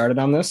getting started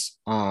on this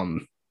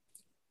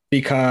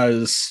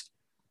because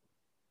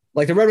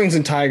like the Red Wings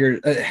and Tigers,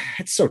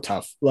 it's so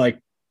tough. Like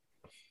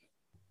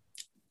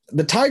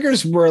the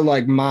Tigers were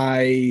like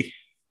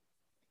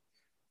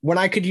when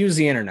I could use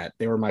the internet,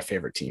 they were my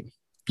favorite team.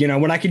 You know,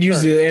 when I could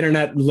use the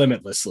internet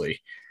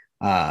limitlessly,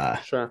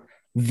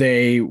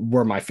 they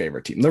were my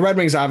favorite team. The Red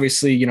Wings,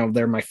 obviously, you know,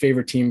 they're my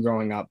favorite team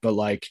growing up, but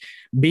like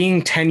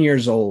being 10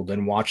 years old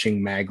and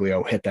watching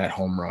Maglio hit that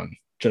home run,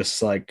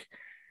 just like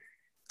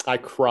I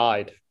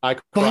cried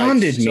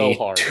bonded so me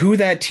hard to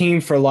that team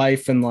for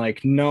life. And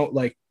like,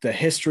 like the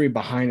history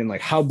behind it,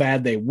 like how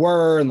bad they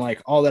were and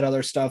like all that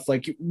other stuff.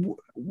 Like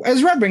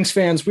as Red Wings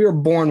fans, we were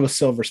born with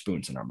silver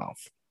spoons in our mouth.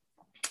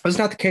 It was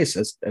not the case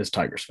as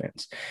Tigers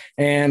fans.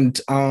 And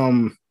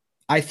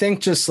I think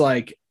just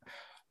like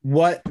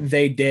what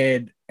they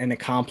did and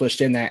accomplished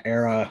in that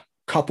era,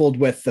 coupled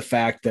with the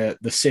fact that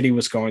the city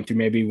was going through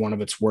maybe one of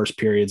its worst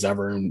periods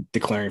ever and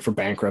declaring for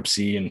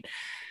bankruptcy and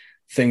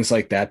things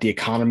like that. The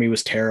economy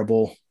was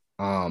terrible.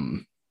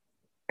 And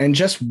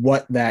just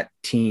what that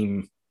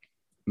team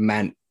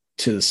meant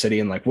to the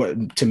city and like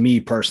what to me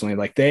personally,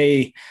 like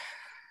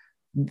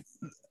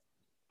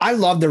I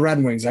love the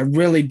Red Wings. I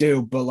really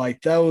do. But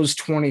like those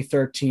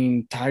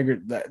 2013 Tigers,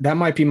 that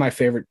might be my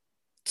favorite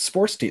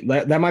sports team.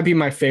 That might be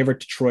my favorite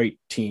Detroit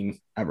team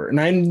ever.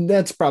 And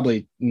that's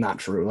probably not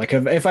true. Like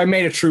if I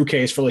made a true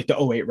case for like the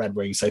 08 Red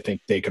Wings, I think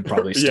they could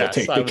probably still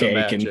take the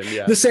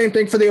cake. The same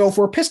thing for the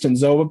 04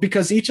 Pistons though, but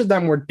because each of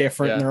them were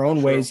different in their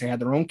own ways, they had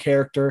their own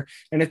character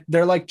and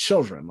they're like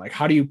children. Like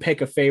how do you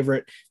pick a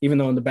favorite, even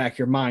though in the back of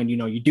your mind, you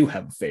know, you do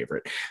have a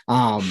favorite.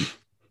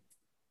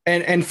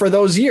 And for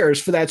those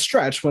years, for that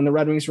stretch, when the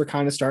Red Wings were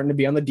kind of starting to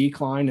be on the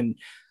decline and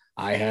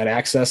I had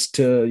access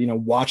to, you know,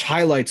 watch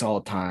highlights all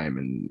the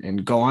time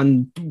and go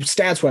on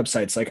stats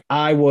websites, like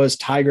I was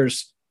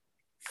Tigers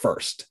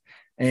first.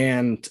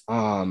 And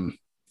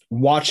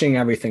watching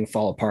everything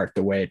fall apart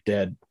the way it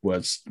did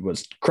was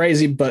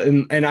crazy. But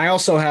and I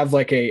also have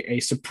like a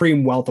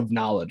supreme wealth of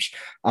knowledge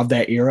of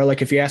that era.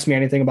 Like if you ask me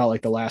anything about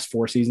like the last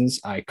 4 seasons,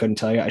 I couldn't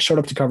tell you. I showed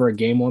up to cover a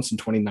game once in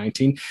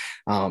 2019.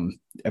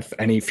 If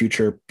any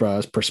future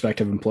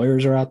prospective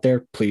employers are out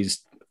there,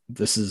 please,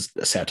 this is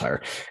a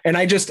satire. And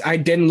I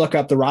didn't look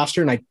up the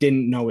roster and I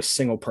didn't know a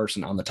single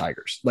person on the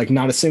Tigers, like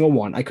not a single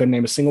one. I couldn't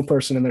name a single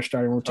person in their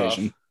starting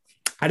rotation.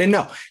 I didn't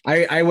know.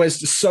 I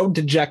was so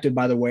dejected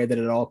by the way that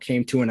it all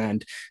came to an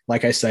end.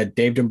 Like I said,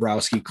 Dave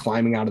Dombrowski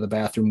climbing out of the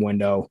bathroom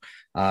window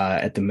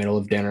at the middle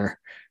of dinner.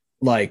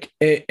 Like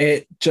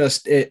I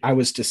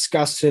was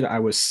disgusted. I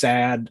was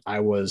sad. I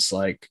was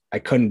like, I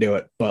couldn't do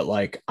it, but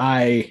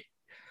I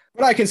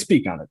can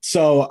speak on it.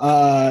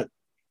 So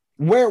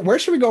where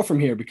should we go from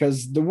here?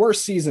 Because the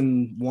worst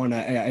season one,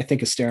 I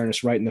think, is staring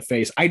us right in the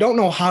face. I don't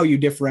know how you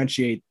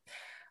differentiate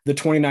the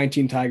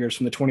 2019 Tigers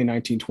from the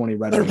 2019-20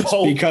 Red They're Wings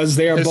both because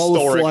they are both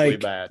historically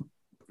bad.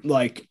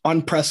 like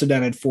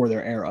unprecedented for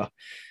their era.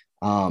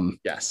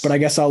 Yes. But I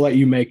guess I'll let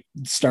you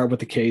start with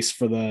the case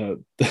for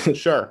the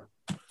Sure.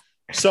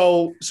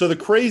 So the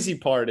crazy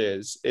part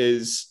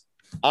is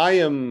I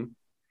am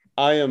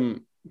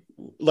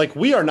like,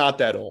 we are not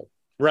that old,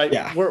 right?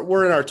 Yeah.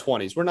 We're in our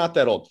 20s. We're not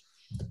that old.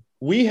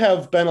 We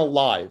have been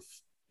alive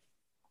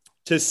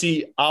to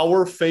see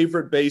our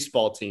favorite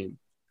baseball team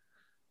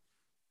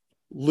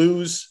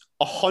lose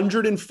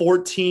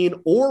 114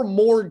 or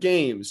more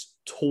games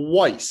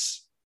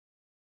twice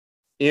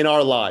in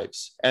our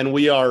lives. And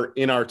we are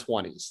in our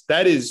 20s.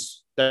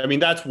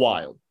 That's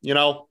wild.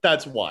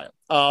 That's wild.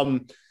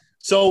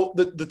 So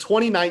the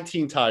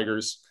 2019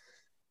 Tigers,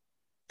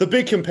 the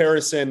big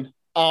comparison,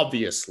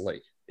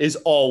 obviously, is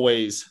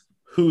always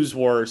who's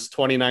worse,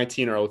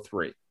 2019 or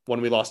 03,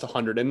 when we lost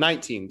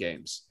 119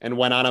 games and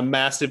went on a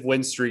massive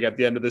win streak at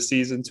the end of the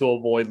season to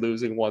avoid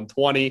losing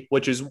 120,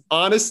 which is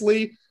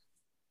honestly,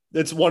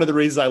 it's one of the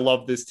reasons I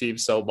love this team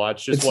so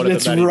much. Just one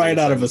of the many right reasons.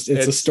 out of it's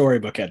a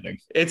storybook ending.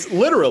 It's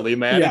literally,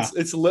 man. Yeah.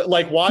 It's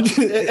like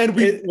watching.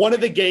 And one of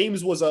the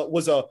games was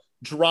a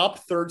drop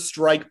third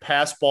strike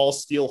pass ball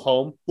steal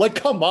home. Like,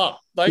 come on,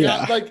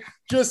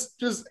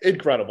 just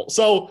incredible.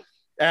 So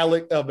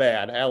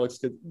Alex,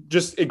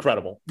 just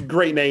incredible.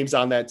 Great names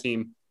on that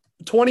team.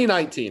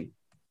 2019,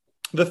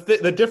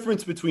 the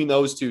difference between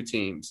those two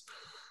teams,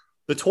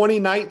 the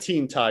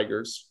 2019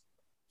 Tigers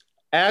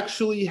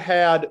actually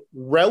had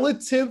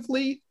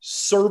relatively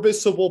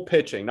serviceable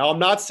pitching. Now, I'm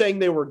not saying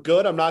they were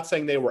good. I'm not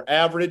saying they were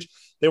average.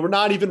 They were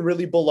not even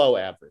really below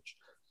average.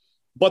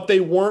 But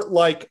they weren't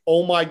like,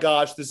 oh my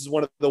gosh, this is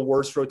one of the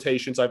worst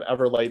rotations I've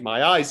ever laid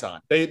my eyes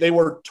on. They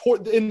were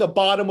in the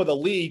bottom of the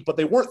league, but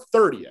they weren't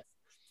 30th,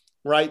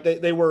 right?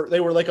 They were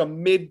like a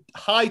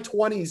mid-high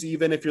 20s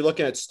even if you're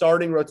looking at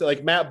starting rotation.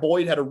 Like Matt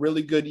Boyd had a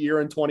really good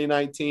year in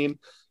 2019.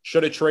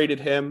 Should have traded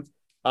him.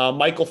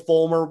 Michael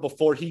Fulmer,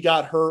 before he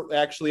got hurt,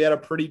 actually had a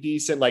pretty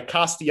decent, like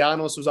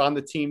Castellanos was on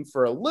the team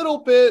for a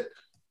little bit,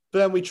 but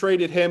then we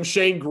traded him.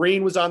 Shane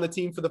Green was on the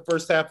team for the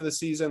first half of the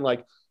season.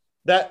 Like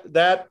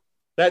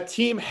that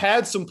team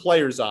had some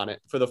players on it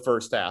for the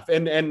first half.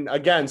 And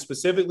again,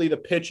 specifically the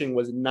pitching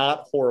was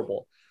not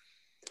horrible.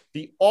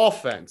 The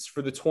offense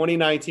for the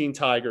 2019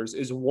 Tigers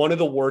is one of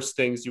the worst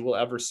things you will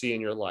ever see in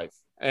your life.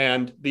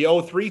 And the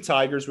 03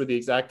 Tigers were the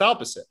exact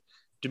opposite.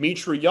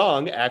 Dimitri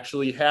Young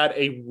actually had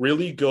a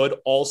really good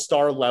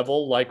all-star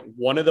level, like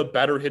one of the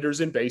better hitters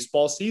in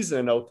baseball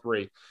season in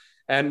 03.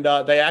 And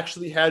they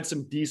actually had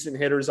some decent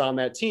hitters on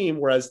that team,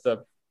 whereas the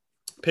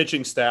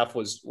pitching staff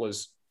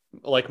was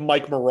like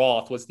Mike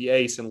Maroth was the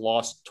ace and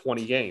lost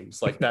 20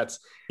 games. Like that's,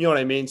 you know what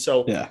I mean?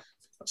 So, yeah.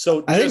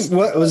 So I think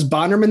what was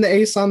Bonderman the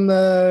ace on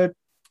the,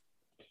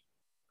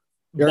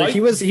 he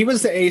was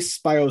the ace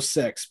by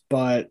 06,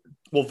 but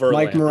Verlander,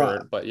 Mike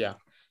Maroth, but yeah.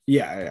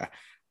 Yeah.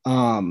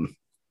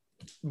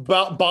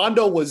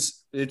 Bondo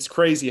was, it's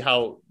crazy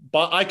how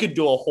I could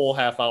do a whole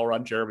half hour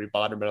on Jeremy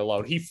Bonderman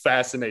alone. He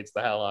fascinates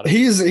the hell out of me.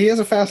 He is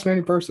a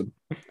fascinating person.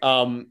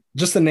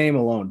 Just the name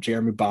alone,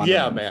 Jeremy Bonderman.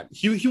 Yeah, man.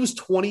 He was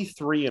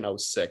 23 in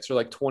 06 or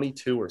like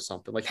 22 or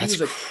something. Like That's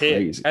he was a kid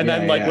crazy. and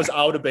then was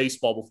out of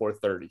baseball before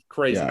 30.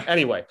 Crazy. Yeah.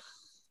 Anyway,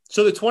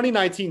 so the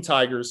 2019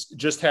 Tigers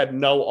just had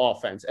no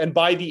offense. And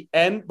by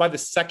the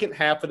second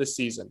half of the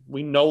season,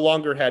 we no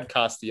longer had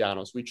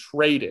Castellanos. We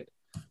traded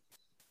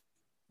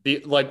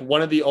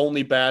one of the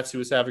only bats who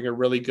was having a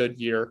really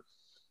good year.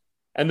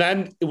 And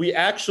then we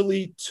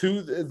actually,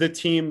 to the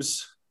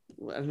team's,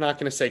 I'm not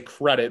going to say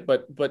credit,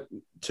 but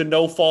to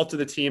no fault of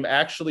the team,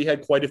 actually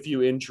had quite a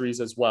few injuries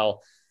as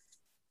well.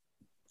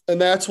 And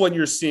that's when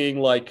you're seeing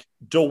like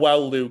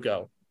Doel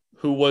Lugo,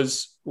 who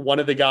was one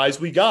of the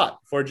guys we got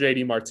for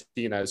JD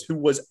Martinez, who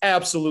was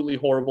absolutely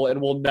horrible and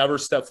will never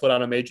step foot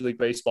on a Major League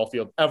Baseball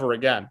field ever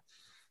again.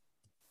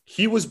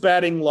 He was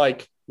batting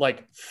like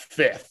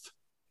fifth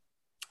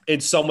in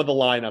some of the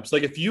lineups.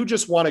 Like if you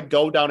just want to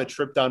go down a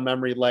trip down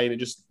memory lane and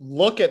just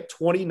look at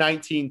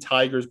 2019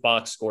 Tigers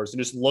box scores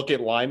and just look at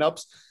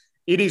lineups,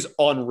 it is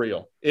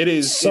unreal. It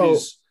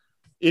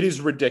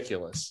is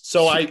ridiculous.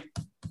 So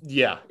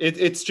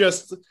it's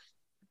just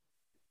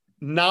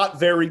not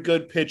very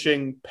good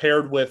pitching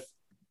paired with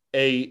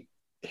a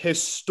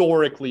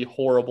historically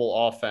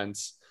horrible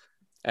offense.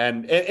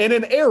 And in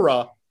an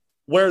era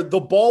where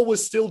the ball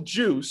was still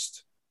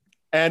juiced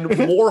and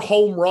more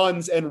home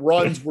runs and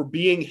runs were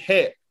being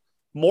hit,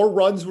 more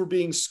runs were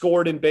being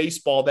scored in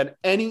baseball than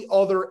any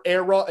other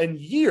era and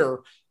year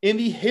in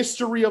the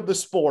history of the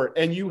sport.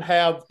 And you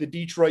have the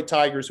Detroit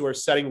Tigers who are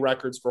setting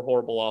records for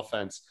horrible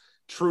offense.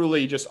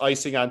 Truly just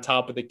icing on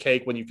top of the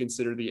cake when you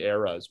consider the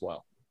era as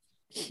well.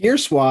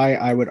 Here's why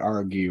I would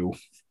argue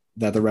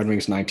that the Red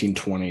Wings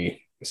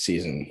 1920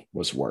 season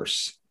was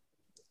worse.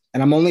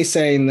 And I'm only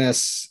saying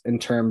this in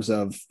terms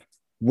of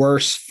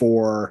worse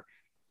for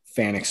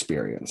fan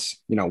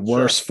experience,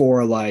 worse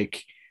for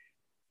like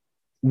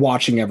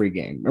watching every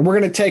game. And we're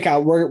going to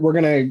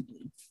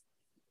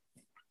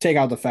take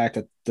out the fact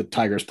that the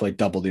Tigers played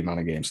double the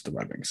amount of games the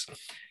Red Wings.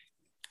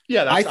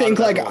 Yeah, that's I think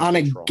out of like everyone's on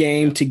a control.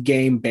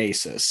 game-to-game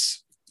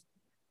basis,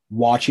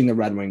 watching the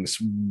Red Wings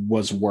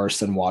was worse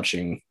than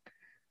watching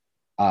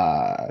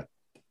that.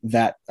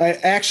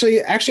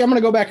 Actually, I'm going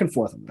to go back and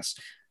forth on this.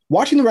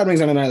 Watching the Red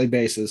Wings on a nightly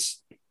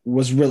basis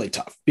was really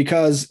tough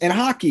because in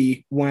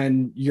hockey,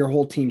 when your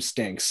whole team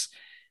stinks,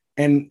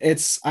 and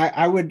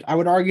I would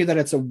argue that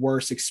it's a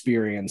worse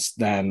experience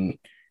than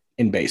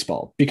in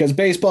baseball, because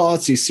baseball,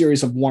 it's these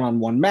series of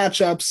one-on-one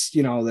matchups.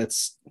 You know,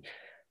 that's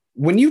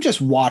when you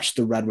just watch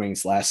the Red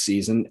Wings last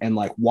season and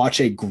like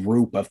watch a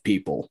group of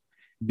people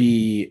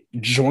be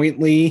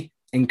jointly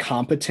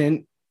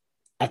incompetent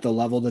at the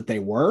level that they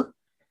were.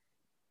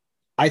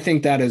 I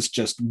think that is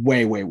just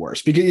way, way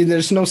worse because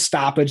there's no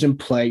stoppage in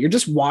play. You're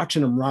just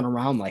watching them run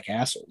around like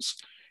assholes,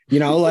 you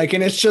know, like,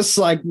 and it's just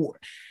like,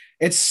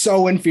 it's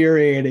so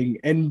infuriating.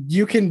 And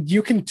you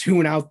can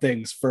tune out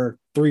things for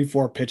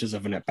 3-4 pitches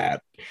of an at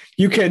bat.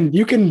 You can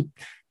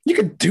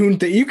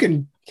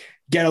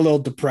get a little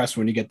depressed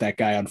when you get that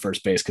guy on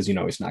first base because you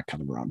know he's not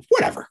coming around.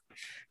 Whatever.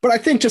 But I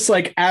think just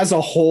like as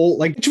a whole,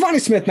 like Giovanni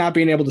Smith not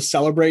being able to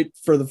celebrate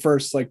for the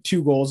first like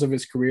 2 goals of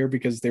his career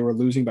because they were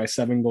losing by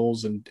 7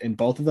 goals in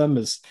both of them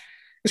is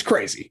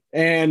crazy.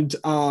 And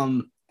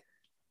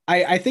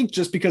I think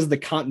just because of the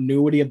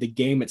continuity of the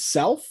game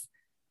itself,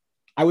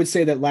 I would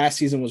say that last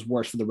season was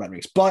worse for the Red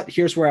Wings. But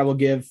here's where I will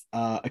give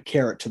a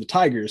carrot to the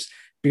Tigers,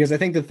 because I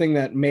think the thing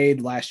that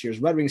made last year's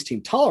Red Wings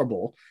team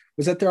tolerable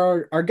was that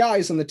there are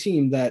guys on the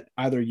team that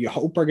either you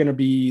hope are going to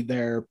be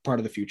their part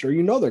of the future, or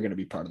you know they're going to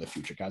be part of the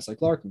future, guys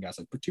like Larkin, guys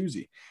like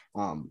Bertuzzi.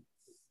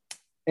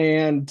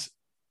 And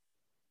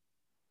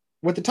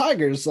with the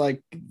Tigers,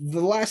 like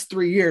the last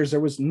 3 years, there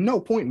was no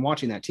point in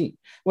watching that team.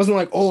 It wasn't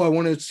like, oh, I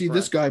want to see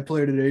this guy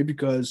play today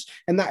because,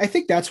 and I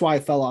think that's why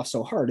I fell off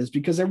so hard, is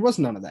because there was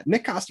none of that.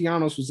 Nick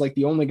Castellanos was like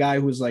the only guy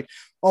who was like,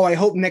 oh, I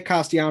hope Nick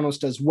Castellanos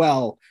does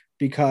well,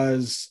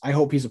 because I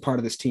hope he's a part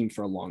of this team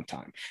for a long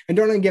time. And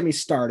don't even get me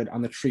started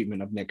on the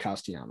treatment of Nick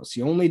Castellanos.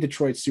 The only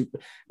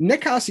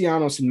Nick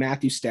Castellanos and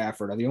Matthew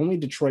Stafford are the only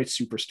Detroit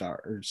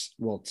superstars.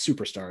 Well,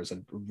 superstar is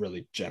a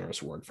really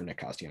generous word for Nick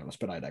Castellanos,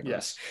 but I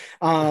digress.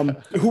 Yes.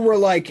 Who were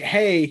like,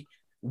 hey,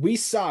 we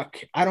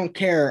suck. I don't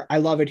care. I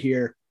love it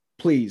here.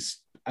 Please,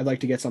 I'd like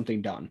to get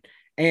something done.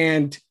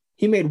 And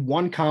he made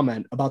one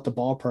comment about the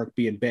ballpark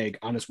being big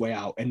on his way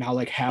out, and now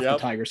like half the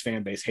Tigers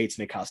fan base hates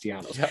Nick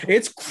Castellanos.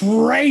 It's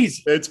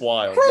crazy. It's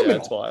wild. Criminal. Yeah,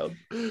 it's wild.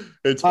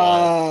 It's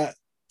wild.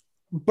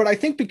 But I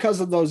think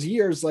because of those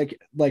years, like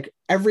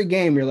every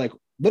game, you're like,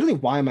 literally,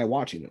 why am I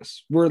watching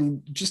this? We're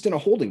just in a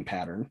holding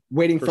pattern,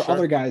 waiting for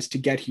other guys to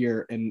get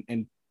here and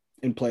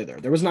play there.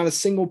 There was not a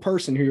single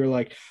person who you're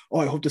like, oh,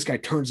 I hope this guy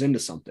turns into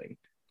something.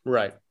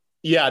 Right.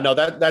 Yeah, no,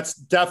 that's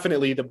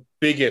definitely the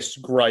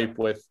biggest gripe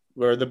with,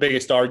 or the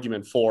biggest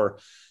argument for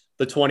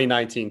the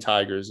 2019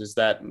 Tigers, is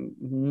that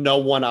no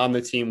one on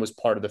the team was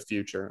part of the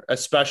future,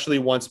 especially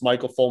once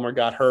Michael Fulmer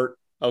got hurt.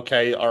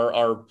 Okay.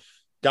 Our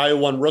guy who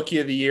won Rookie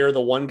of the Year,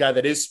 the one guy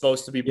that is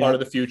supposed to be part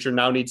of the future,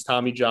 now needs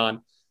Tommy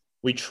John.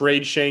 We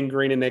trade Shane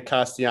Green and Nick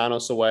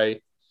Castellanos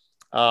away.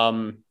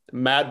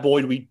 Matt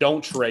Boyd, we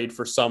don't trade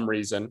for some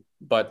reason,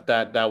 but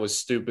that was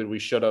stupid. We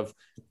should have.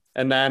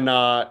 And then,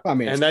 right.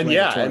 And then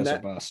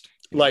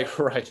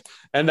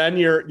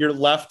you're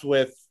left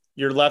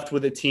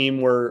with a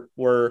team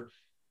where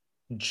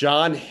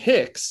John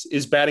Hicks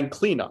is batting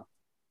cleanup.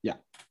 Yeah.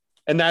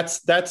 And that's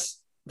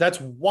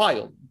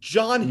wild.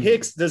 John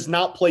Hicks does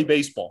not play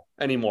baseball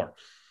anymore.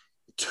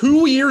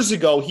 2 years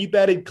ago, he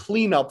batted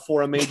cleanup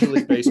for a Major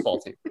League Baseball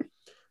team.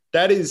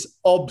 That is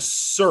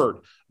absurd.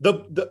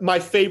 My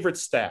favorite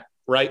stat,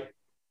 right?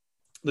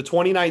 The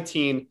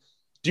 2019,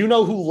 do you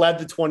know who led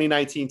the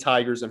 2019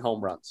 Tigers in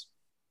home runs?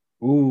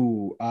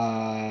 Ooh,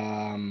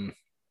 can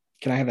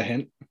I have a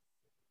hint?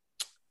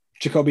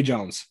 Jacoby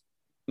Jones.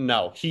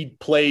 No, he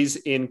plays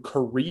in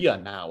Korea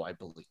now, I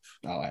believe.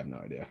 Oh, I have no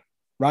idea.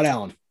 Rod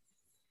Allen.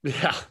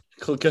 Yeah,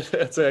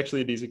 that's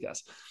actually a decent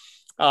guess.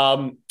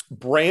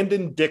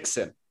 Brandon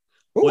Dixon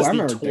was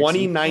the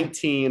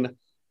 2019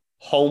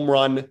 home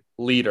run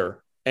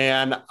leader.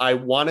 And I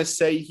want to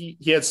say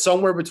he had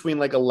somewhere between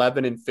like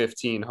 11 and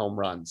 15 home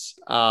runs,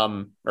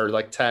 or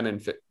like 10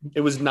 and 15.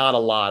 It was not a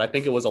lot. I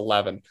think it was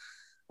 11.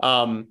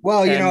 Well,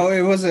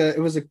 it was a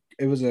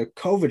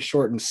COVID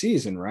shortened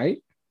season,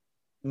 right?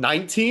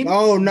 19?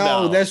 Oh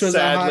no, this was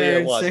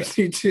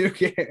 162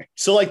 games.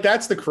 So like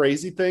that's the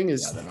crazy thing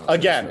is,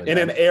 again, in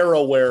an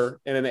era where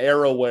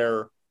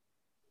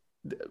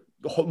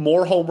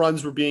more home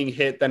runs were being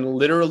hit than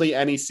literally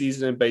any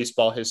season in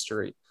baseball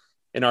history,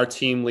 and our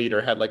team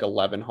leader had like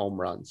 11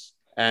 home runs,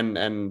 and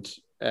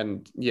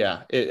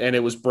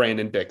it was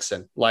Brandon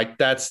Dixon. Like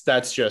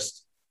that's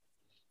just,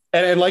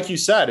 and like you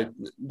said,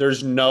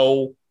 there's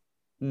no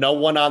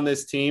one on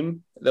this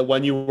team that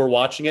when you were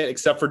watching it,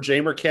 except for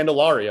Jeimer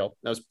Candelario,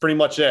 that was pretty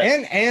much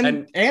it.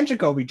 And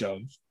Jacoby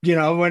Jones,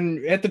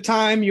 when at the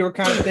time you were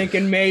kind of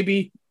thinking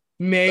maybe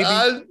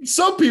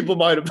some people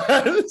might have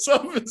bet.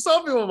 Some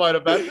people might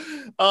have bet.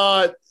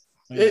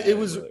 It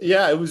was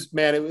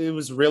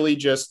really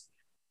just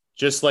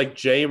just like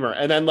Jamer.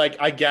 And then, like,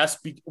 I guess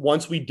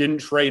once we didn't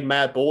trade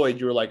Matt Boyd,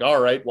 you were like, all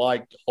right, well,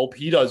 I hope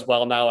he does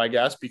well now, I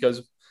guess,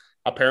 because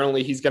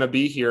apparently he's going to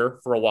be here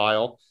for a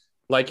while.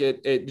 Like,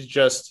 it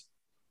just,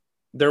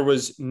 there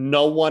was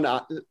no one.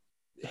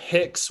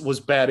 Hicks was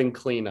batting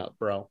cleanup,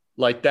 bro.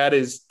 Like, that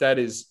is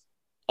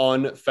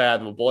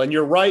unfathomable. And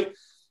you're right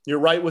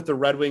with the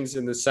Red Wings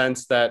in the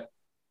sense that,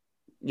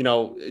 you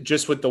know,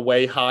 just with the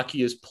way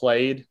hockey is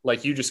played,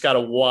 like, you just got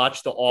to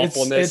watch the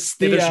awfulness.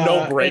 There's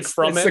no break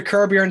from it. It's the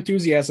Curb Your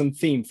Enthusiasm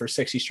theme for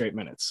 60 straight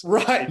minutes.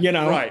 Right. You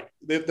know, right.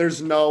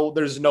 There's no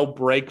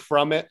break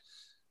from it.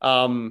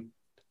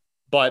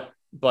 But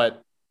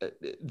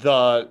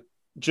the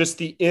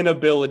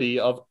inability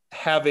of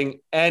having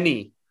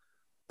any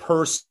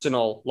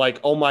personal, like,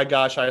 oh my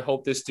gosh, I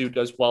hope this dude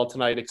does well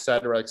tonight, et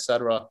cetera, et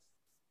cetera.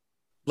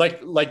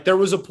 Like there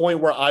was a point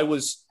where I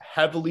was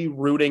heavily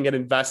rooting and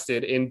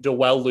invested in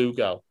Doel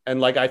Lugo.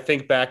 And like, I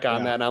think back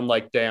on that and I'm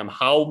like, damn,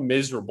 how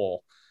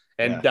miserable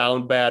and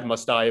down bad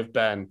must I have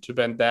been to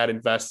been that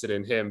invested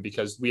in him,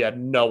 because we had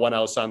no one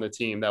else on the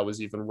team that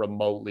was even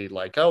remotely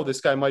like, oh,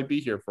 this guy might be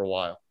here for a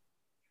while.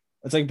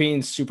 It's like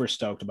being super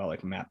stoked about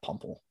like Matt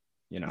Pumple,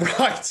 you know?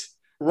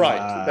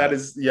 Right. That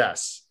is,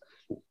 yes.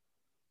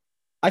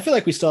 I feel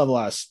like we still have a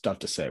lot of stuff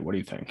to say. What do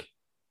you think?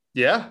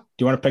 Yeah.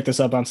 Do you want to pick this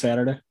up on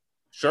Saturday?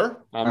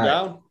 Sure. I'm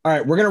down. All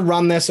right. We're going to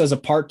run this as a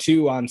part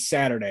 2 on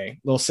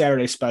Saturday, little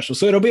Saturday special.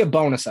 So it'll be a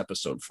bonus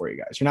episode for you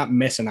guys. You're not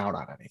missing out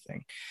on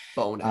anything.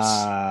 Bonus.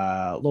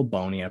 Little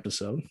bony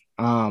episode.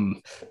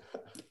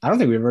 I don't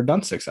think we've ever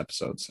done 6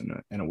 episodes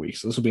in a week.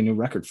 So this will be a new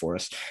record for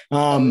us.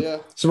 So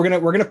we're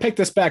going to pick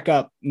this back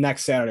up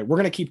next Saturday. We're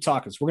going to keep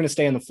talking. So we're going to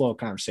stay in the flow of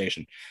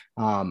conversation.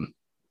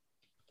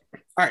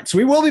 All right, so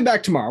we will be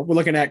back tomorrow. We're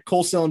looking at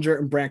Cole Sillinger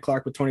and Brandt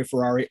Clarke with Tony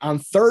Ferrari. On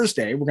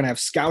Thursday, we're going to have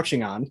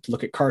Scouching on to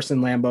look at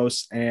Carson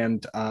Lambos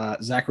and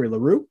Zachary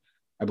LaRue,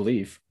 I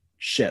believe.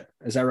 Shit,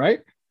 is that right?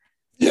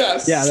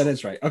 Yes. Yeah, that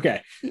is right.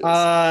 Okay.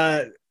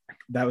 Yes.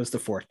 That was the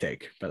 4th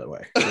take, by the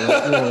way.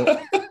 A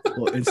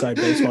little inside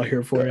baseball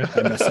here for you.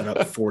 I messed it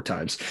up 4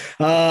 times.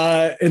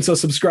 And so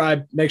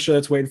subscribe. Make sure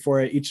that's waiting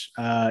for you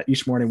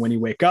each morning when you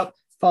wake up.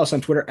 Follow us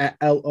on Twitter at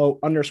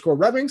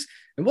 @LO_Red Wings.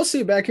 And we'll see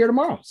you back here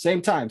tomorrow.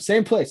 Same time,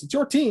 same place. It's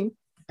your team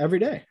every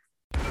day.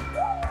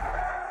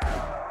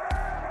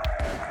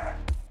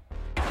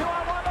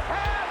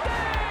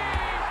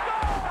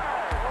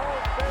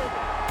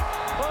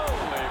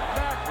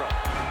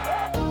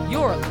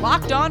 You're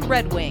Locked On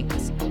Red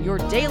Wings, your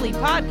daily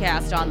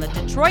podcast on the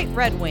Detroit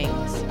Red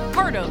Wings.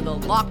 Part of the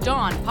Locked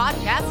On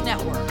Podcast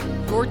Network,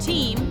 your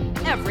team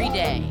every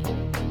day.